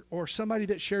preacher or somebody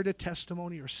that shared a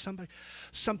testimony or something,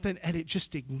 and it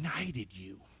just ignited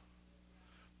you?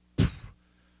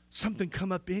 Something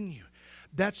come up in you.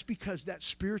 That's because that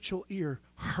spiritual ear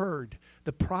heard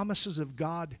the promises of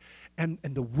God, and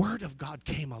the word of God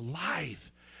came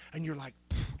alive. And you're like,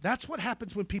 that's what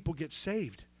happens when people get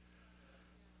saved.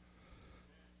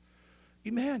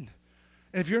 Amen.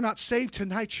 And if you're not saved,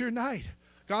 tonight's your night.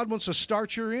 God wants to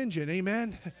start your engine.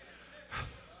 Amen.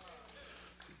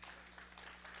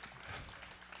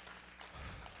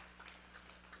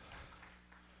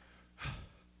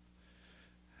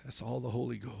 That's all the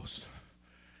Holy Ghost.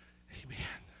 Amen.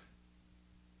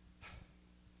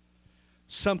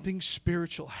 Something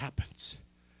spiritual happens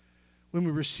when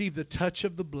we receive the touch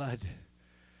of the blood.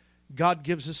 God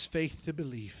gives us faith to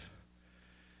believe.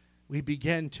 We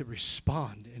begin to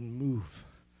respond and move.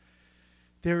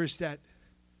 There is that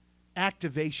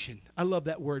activation. I love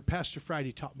that word. Pastor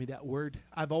Friday taught me that word.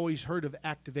 I've always heard of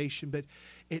activation, but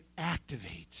it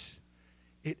activates.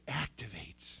 it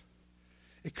activates.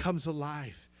 It comes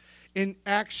alive. In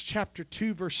Acts chapter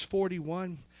 2, verse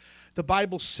 41, the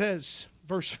Bible says,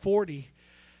 verse 40,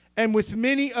 and with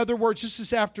many other words, this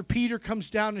is after Peter comes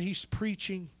down and he's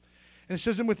preaching. And it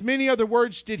says, and with many other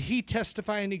words did he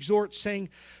testify and exhort, saying,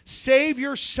 save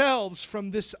yourselves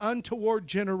from this untoward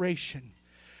generation.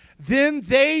 Then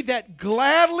they that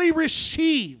gladly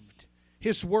received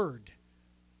his word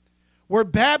were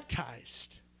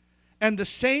baptized. And the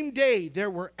same day there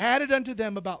were added unto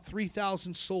them about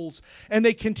 3,000 souls. And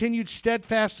they continued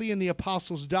steadfastly in the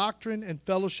apostles' doctrine and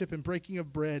fellowship and breaking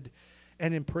of bread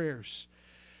and in prayers.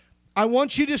 I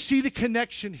want you to see the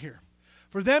connection here.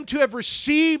 For them to have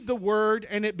received the word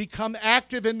and it become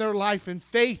active in their life and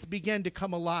faith began to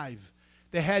come alive,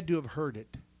 they had to have heard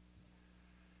it.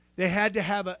 They had to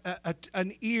have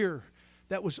an ear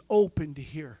that was open to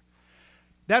hear.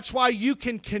 That's why you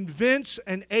can convince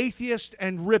an atheist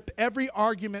and rip every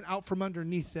argument out from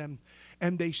underneath them,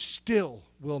 and they still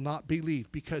will not believe,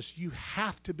 because you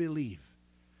have to believe.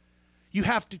 You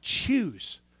have to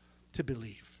choose to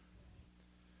believe.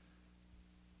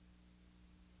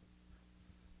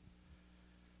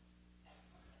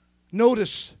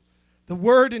 Notice the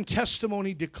word and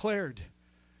testimony declared.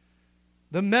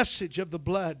 The message of the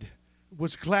blood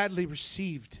was gladly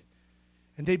received,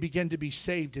 and they began to be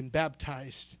saved and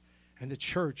baptized, and the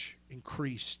church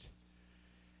increased.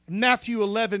 In Matthew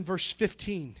 11, verse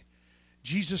 15,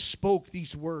 Jesus spoke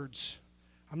these words.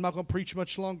 I'm not going to preach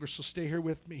much longer, so stay here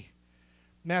with me.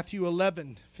 Matthew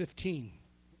 11, 15.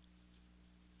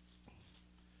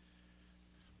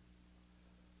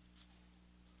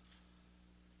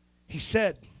 He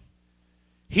said,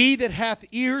 he that hath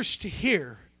ears to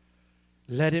hear,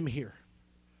 let him hear.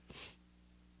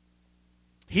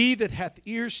 He that hath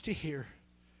ears to hear,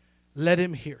 let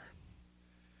him hear.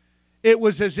 It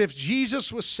was as if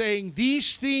Jesus was saying,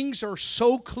 these things are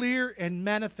so clear and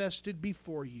manifested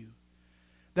before you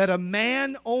that a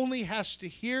man only has to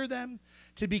hear them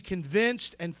to be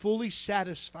convinced and fully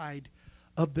satisfied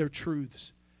of their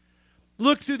truths.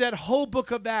 Look through that whole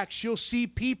book of Acts. You'll see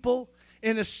people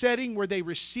in a setting where they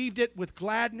received it with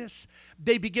gladness.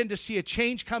 They begin to see a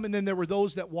change come, and then there were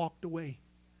those that walked away.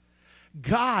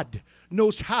 God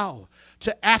knows how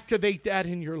to activate that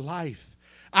in your life.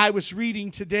 I was reading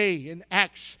today in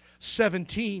Acts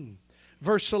 17,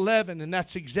 verse 11, and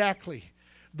that's exactly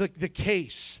the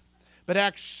case. But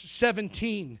Acts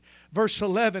 17, verse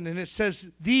 11, and it says,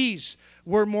 these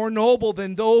were more noble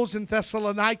than those in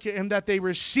Thessalonica, in that they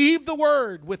received the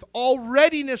word with all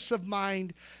readiness of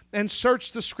mind and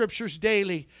searched the scriptures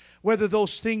daily, whether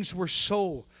those things were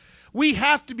so. We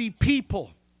have to be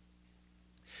people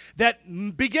that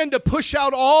begin to push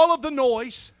out all of the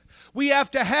noise. We have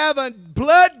to have a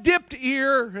blood-dipped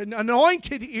ear, an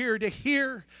anointed ear to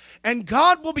hear. And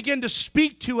God will begin to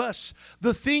speak to us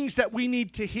the things that we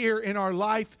need to hear in our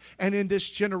life and in this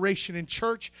generation. In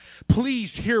church,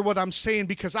 please hear what I'm saying,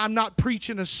 because I'm not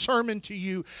preaching a sermon to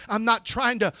you. I'm not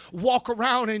trying to walk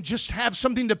around and just have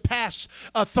something to pass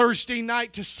a Thursday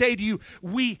night to say to you.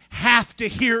 We have to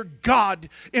hear God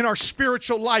in our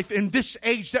spiritual life in this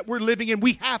age that we're living in.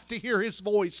 We have to hear His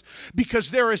voice,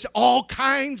 because there is all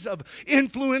kinds of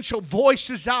influential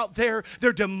voices out there.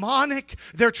 They're demonic.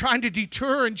 They're trying to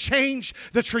deter and change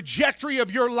the trajectory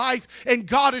of your life, and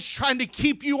God is trying to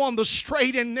keep you on the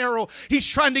straight and narrow. He's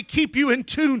trying to keep you in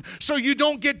tune so you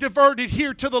don't get diverted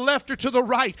here to the left or to the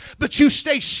right, but you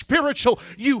stay spiritual.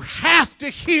 You have to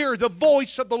hear the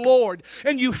voice of the Lord,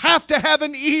 and you have to have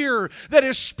an ear that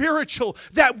is spiritual,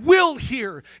 that will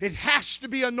hear. It has to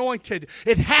be anointed.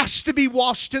 It has to be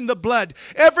washed in the blood.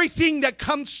 Everything that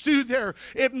comes through there,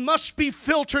 it must be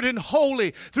filtered and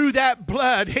holy through that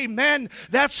blood. Amen.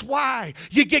 That's why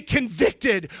you get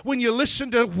convicted when you listen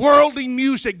to worldly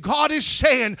music. God is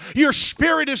saying, your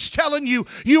spirit is telling you,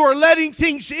 you are letting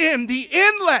things in, the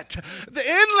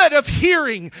inlet of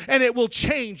hearing, and it will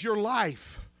change your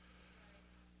life.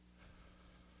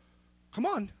 Come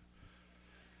on.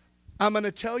 I'm going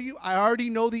to tell you, I already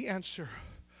know the answer.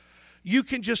 You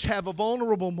can just have a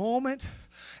vulnerable moment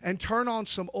and turn on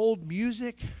some old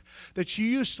music that you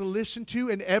used to listen to,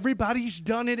 and everybody's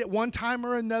done it at one time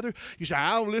or another. You say,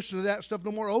 I don't listen to that stuff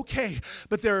no more. Okay,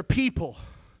 but there are people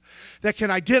that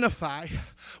can identify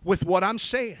with what I'm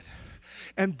saying.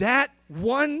 And that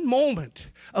one moment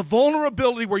of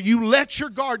vulnerability where you let your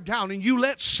guard down and you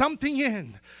let something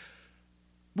in,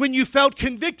 when you felt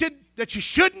convicted that you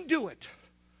shouldn't do it,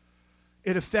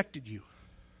 it affected you.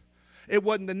 It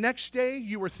wasn't the next day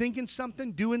you were thinking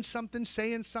something, doing something,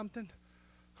 saying something.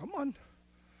 Come on.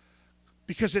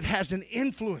 Because it has an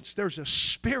influence. There's a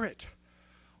spirit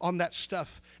on that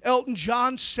stuff. Elton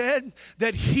John said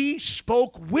that he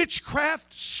spoke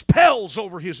witchcraft spells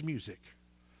over his music.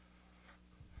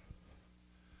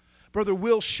 Brother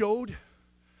Will showed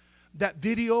that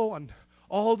video on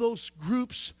all those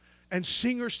groups and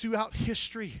singers throughout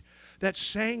history that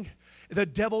sang, the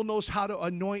devil knows how to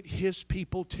anoint his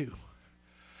people too.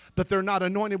 But they're not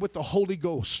anointed with the Holy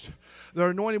Ghost. They're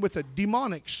anointed with a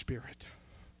demonic spirit.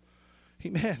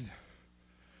 Amen.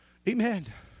 Amen.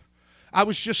 I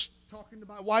was just talking to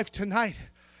my wife tonight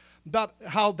about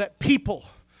how that people,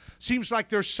 seems like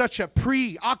there's such a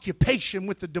preoccupation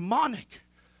with the demonic.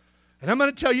 And I'm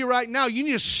going to tell you right now, you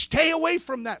need to stay away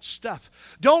from that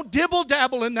stuff. Don't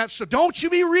dibble-dabble in that stuff. Don't you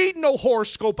be reading no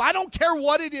horoscope. I don't care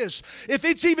what it is. If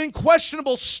it's even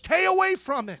questionable, stay away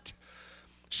from it.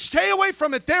 Stay away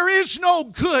from it. There is no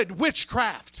good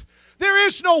witchcraft. There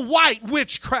is no white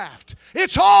witchcraft.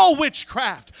 It's all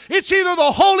witchcraft. It's either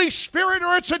the Holy Spirit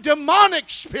or it's a demonic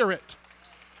spirit.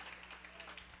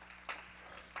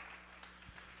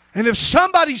 And if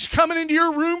somebody's coming into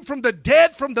your room from the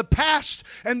dead, from the past,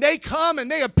 and they come and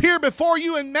they appear before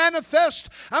you and manifest,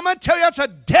 I'm going to tell you that's a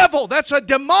devil. That's a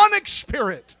demonic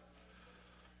spirit.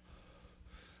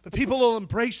 The people will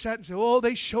embrace that and say, oh,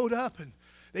 they showed up and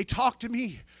they talked to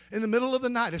me in the middle of the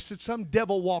night. I said, some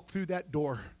devil walked through that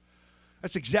door.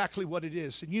 That's exactly what it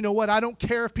is. And you know what? I don't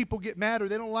care if people get mad or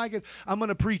they don't like it. I'm going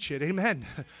to preach it. Amen.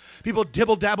 People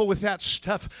dibble-dabble with that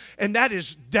stuff. And that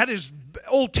is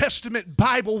Old Testament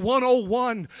Bible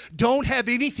 101. Don't have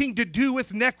anything to do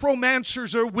with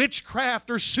necromancers or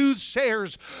witchcraft or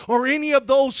soothsayers or any of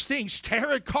those things.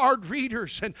 Tarot card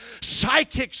readers and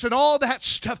psychics and all that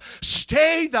stuff.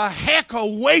 Stay the heck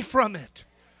away from it.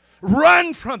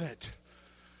 Run from it.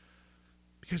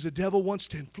 Because the devil wants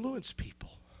to influence people.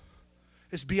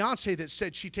 It's Beyonce that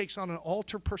said she takes on an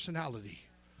altar personality.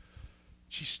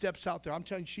 She steps out there. I'm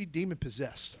telling you, she's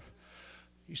demon-possessed.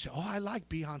 You say, oh, I like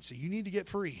Beyonce. You need to get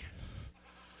free.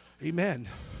 Amen.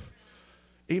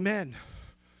 Amen.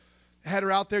 I had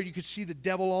her out there. You could see the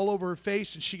devil all over her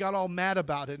face, and she got all mad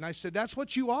about it. And I said, that's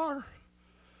what you are.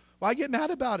 Why get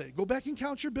mad about it? Go back and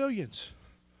count your billions.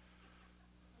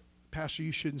 Pastor,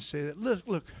 you shouldn't say that.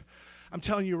 Look, I'm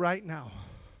telling you right now.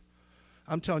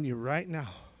 I'm telling you right now.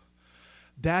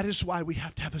 That is why we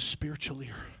have to have a spiritual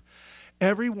ear.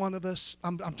 Every one of us,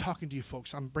 I'm talking to you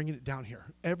folks, I'm bringing it down here.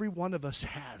 Every one of us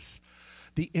has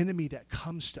the enemy that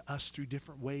comes to us through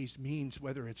different ways, means,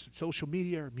 whether it's social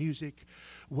media or music,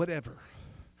 whatever.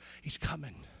 He's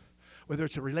coming. Whether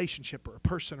it's a relationship or a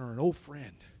person or an old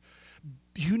friend.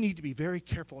 You need to be very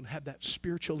careful and have that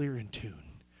spiritual ear in tune.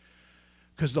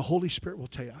 Because the Holy Spirit will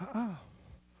tell you,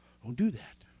 don't do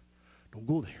that. Don't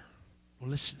go there.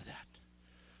 Don't listen to that.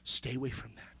 Stay away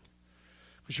from that.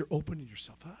 Because you're opening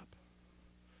yourself up.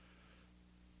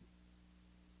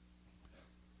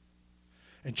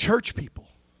 And church people,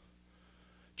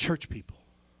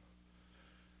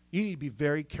 you need to be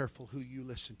very careful who you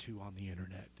listen to on the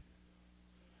internet.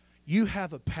 You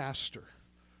have a pastor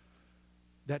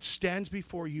that stands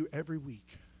before you every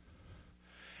week.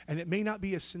 And it may not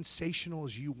be as sensational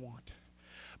as you want.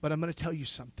 But I'm going to tell you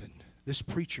something. This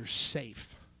preacher's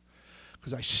safe.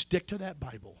 Because I stick to that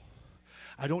Bible.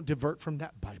 I don't divert from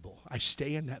that Bible. I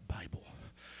stay in that Bible.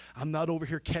 I'm not over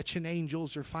here catching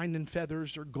angels or finding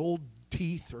feathers or gold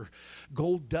teeth or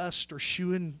gold dust or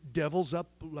shooing devils up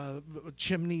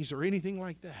chimneys or anything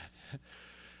like that.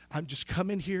 I'm just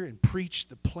coming here and preach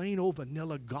the plain old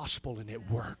vanilla gospel, and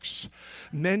it works.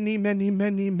 Many, many,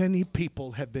 many, many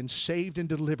people have been saved and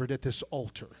delivered at this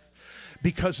altar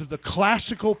because of the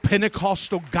classical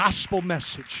Pentecostal gospel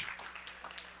message.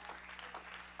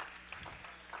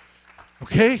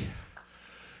 Okay?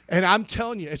 And I'm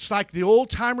telling you, it's like the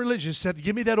old-time religion said,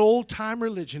 give me that old-time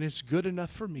religion. It's good enough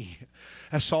for me.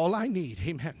 That's all I need.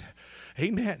 Amen.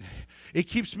 Amen. It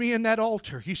keeps me in that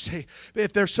altar. You say,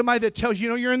 if there's somebody that tells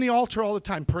you, you're in the altar all the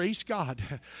time, praise God.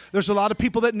 There's a lot of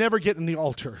people that never get in the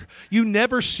altar. You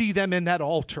never see them in that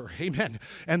altar. Amen.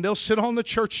 And they'll sit on the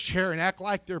church chair and act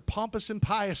like they're pompous and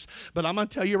pious. But I'm going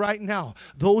to tell you right now,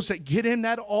 those that get in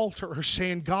that altar are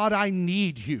saying, God, I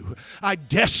need you. I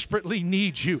desperately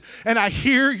need you. And I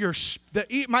hear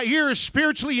my ear is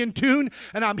spiritually in tune,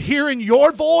 and I'm hearing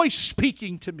your voice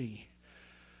speaking to me.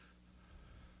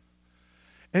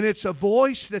 And it's a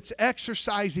voice that's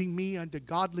exercising me unto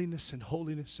godliness and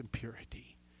holiness and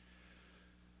purity.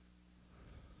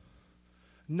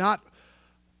 Not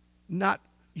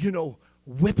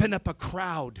whipping up a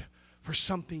crowd for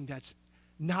something that's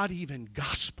not even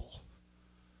gospel.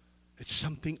 It's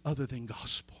something other than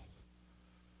gospel.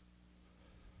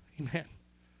 Amen.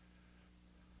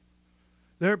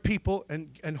 There are people,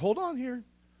 and hold on here.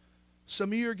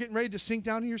 Some of you are getting ready to sink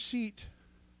down in your seat.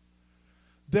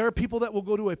 There are people that will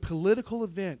go to a political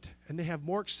event, and they have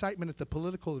more excitement at the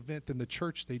political event than the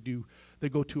church they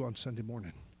go to on Sunday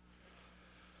morning.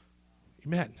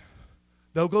 Amen.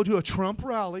 They'll go to a Trump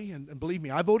rally, and believe me,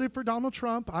 I voted for Donald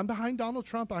Trump. I'm behind Donald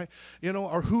Trump.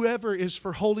 Or whoever is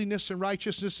for holiness and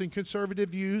righteousness and conservative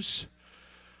views.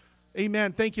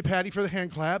 Amen. Thank you, Patty, for the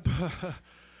hand clap.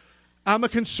 I'm a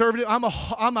conservative.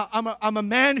 I'm a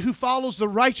man who follows the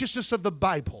righteousness of the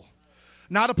Bible,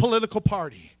 not a political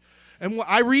party. And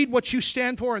I read what you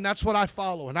stand for, and that's what I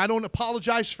follow. And I don't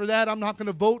apologize for that. I'm not going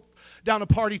to vote down a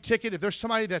party ticket. If there's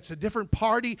somebody that's a different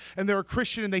party and they're a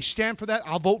Christian and they stand for that,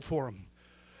 I'll vote for them.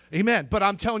 Amen. But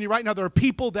I'm telling you right now, there are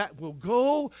people that will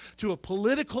go to a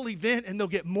political event and they'll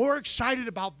get more excited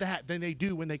about that than they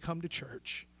do when they come to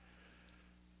church.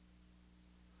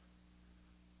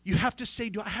 You have to say,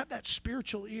 do I have that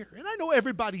spiritual ear? And I know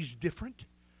everybody's different.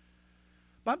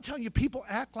 But I'm telling you, people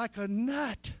act like a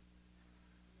nut.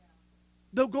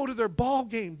 They'll go to their ball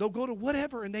game. They'll go to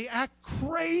whatever, and they act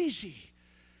crazy.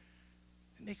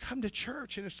 And they come to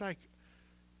church, and it's like,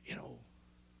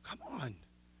 come on.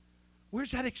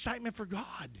 Where's that excitement for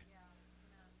God?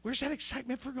 Where's that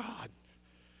excitement for God?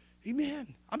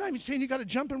 Amen. I'm not even saying you got to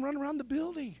jump and run around the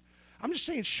building. I'm just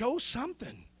saying show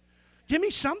something. Give me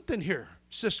something here,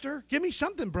 sister. Give me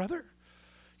something, brother.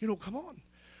 Come on.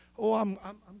 Oh, I'm going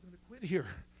to quit here.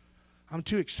 I'm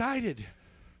too excited.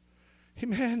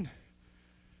 Amen.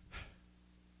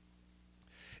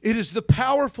 It is the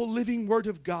powerful living word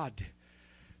of God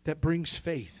that brings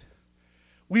faith.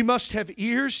 We must have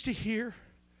ears to hear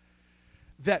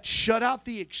that shut out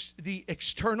the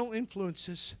external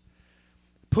influences,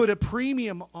 put a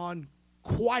premium on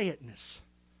quietness,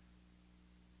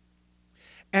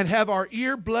 and have our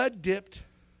ear blood dipped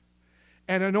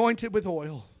and anointed with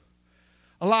oil,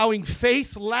 allowing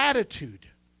faith latitude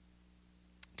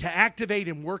to activate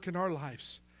and work in our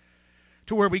lives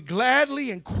to where we gladly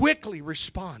and quickly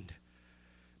respond,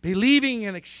 believing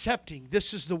and accepting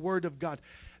this is the word of God.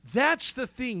 That's the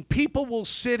thing. People will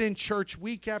sit in church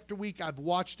week after week. I've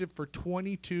watched it for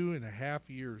 22 and a half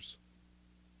years.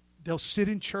 They'll sit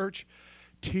in church,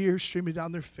 tears streaming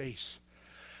down their face.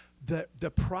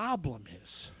 The problem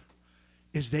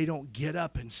is they don't get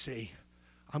up and say,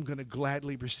 I'm going to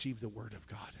gladly receive the word of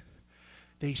God.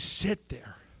 They sit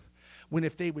there when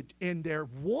if they would, and they're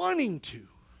wanting to,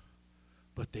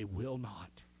 but they will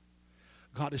not.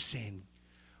 God is saying,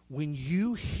 when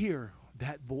you hear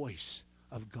that voice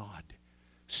of God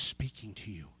speaking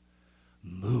to you,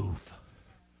 move.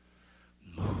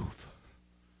 Move.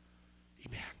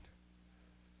 Amen.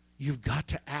 You've got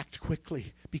to act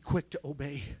quickly. Be quick to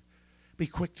obey. Be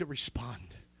quick to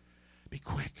respond. Be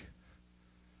quick.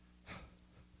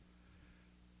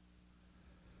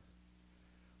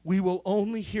 We will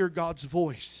only hear God's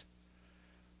voice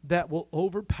that will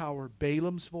overpower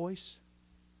Balaam's voice,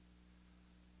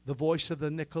 the voice of the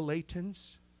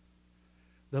Nicolaitans,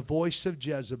 the voice of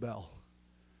Jezebel.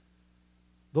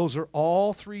 Those are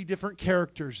all three different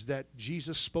characters that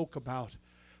Jesus spoke about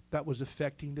that was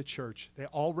affecting the church. They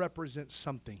all represent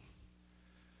something.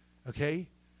 Okay?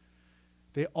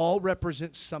 They all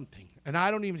represent something. And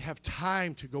I don't even have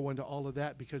time to go into all of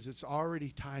that because it's already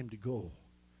time to go.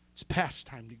 It's past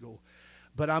time to go.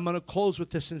 But I'm going to close with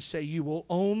this and say you will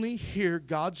only hear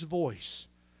God's voice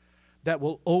that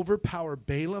will overpower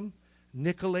Balaam,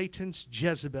 Nicolaitans,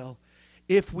 Jezebel,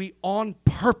 if we on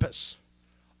purpose,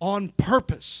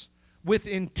 with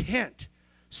intent,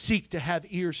 seek to have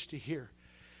ears to hear.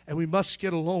 And we must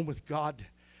get alone with God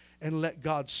and let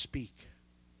God speak.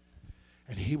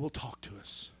 And He will talk to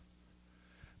us.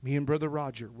 Me and Brother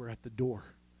Roger were at the door.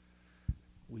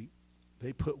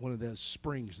 They put one of those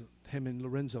springs, him and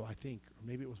Lorenzo, I think, or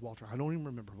maybe it was Walter. I don't even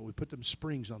remember, but we put them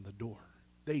springs on the door.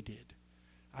 They did.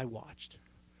 I watched.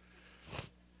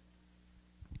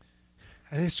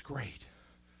 And it's great.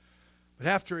 But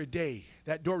after a day,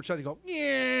 that door started to go,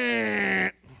 yeah.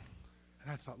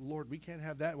 And I thought, Lord, we can't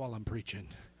have that while I'm preaching.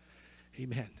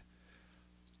 Amen.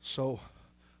 So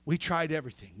we tried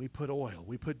everything. We put oil.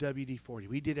 We put WD-40.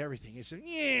 We did everything. It said,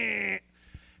 yeah.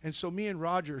 And so me and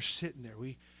Roger are sitting there.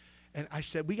 And I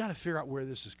said, we got to figure out where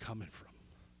this is coming from.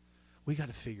 We got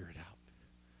to figure it out.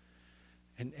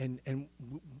 And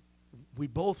we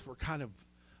both were kind of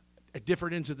at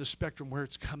different ends of the spectrum where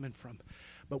it's coming from.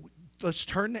 But let's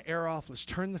turn the air off. Let's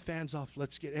turn the fans off.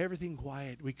 Let's get everything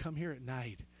quiet. We come here at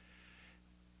night.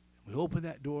 We open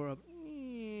that door up.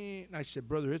 And I said,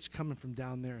 brother, it's coming from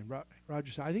down there. And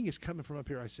Roger said, I think it's coming from up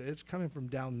here. I said, it's coming from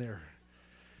down there.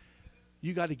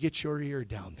 You got to get your ear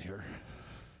down there.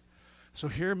 So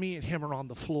here me and him are on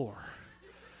the floor.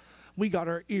 We got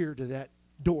our ear to that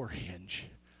door hinge.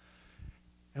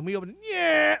 And we opened it.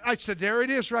 Yeah! I said, there it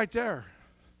is right there.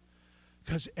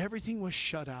 Because everything was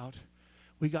shut out.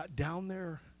 We got down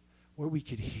there where we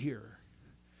could hear.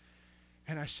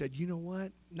 And I said, you know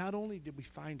what? Not only did we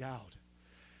find out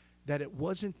that it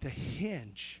wasn't the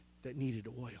hinge that needed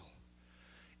oil,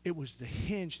 it was the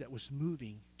hinge that was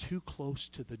moving too close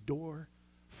to the door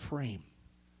frame.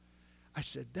 I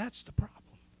said, that's the problem.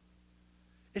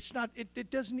 It's not, it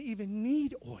doesn't even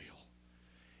need oil.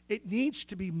 It needs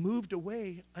to be moved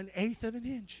away 1/8 of an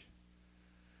inch.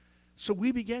 So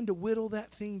we began to whittle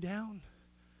that thing down.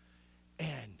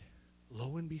 And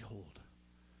lo and behold,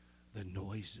 the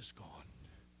noise is gone.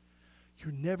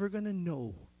 You're never going to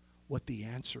know what the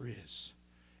answer is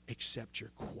except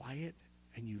you're quiet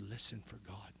and you listen for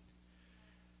God.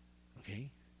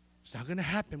 Okay? It's not going to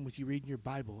happen with you reading your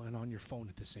Bible and on your phone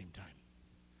at the same time.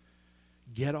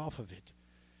 Get off of it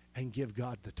and give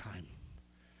God the time.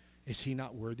 Is he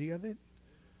not worthy of it?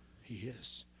 He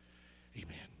is.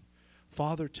 Amen.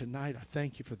 Father, tonight I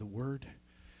thank you for the word.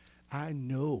 I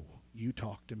know you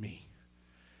talk to me.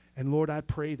 And Lord, I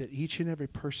pray that each and every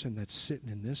person that's sitting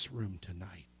in this room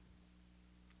tonight,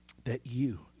 that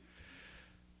you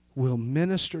will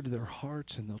minister to their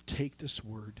hearts and they'll take this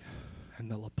word and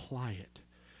they'll apply it.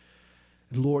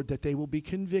 And Lord, that they will be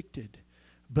convicted,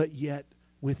 but yet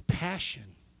with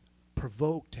passion,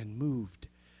 provoked and moved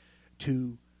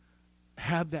to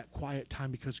have that quiet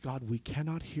time, because God, we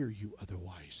cannot hear you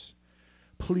otherwise.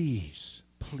 Please,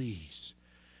 please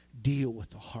deal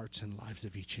with the hearts and lives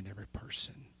of each and every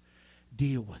person.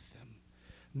 Deal with them.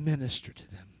 Minister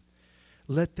to them.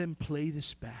 Let them play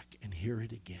this back and hear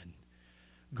it again.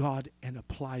 God, and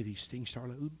apply these things to our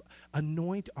life.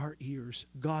 Anoint our ears.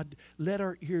 God, let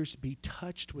our ears be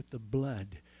touched with the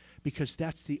blood, because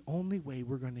that's the only way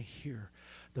we're going to hear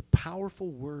the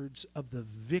powerful words of the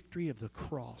victory of the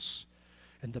cross.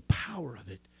 And the power of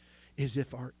it is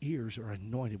if our ears are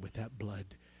anointed with that blood.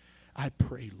 I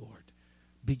pray, Lord,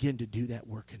 begin to do that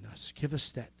work in us. Give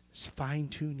us that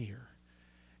fine-tuned ear.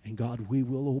 And God, we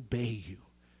will obey you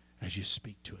as you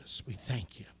speak to us. We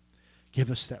thank you. Give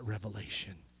us that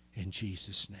revelation in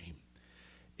Jesus' name.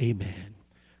 Amen.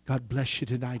 God bless you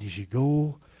tonight as you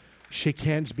go. Shake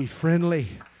hands, be friendly.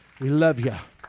 We love you.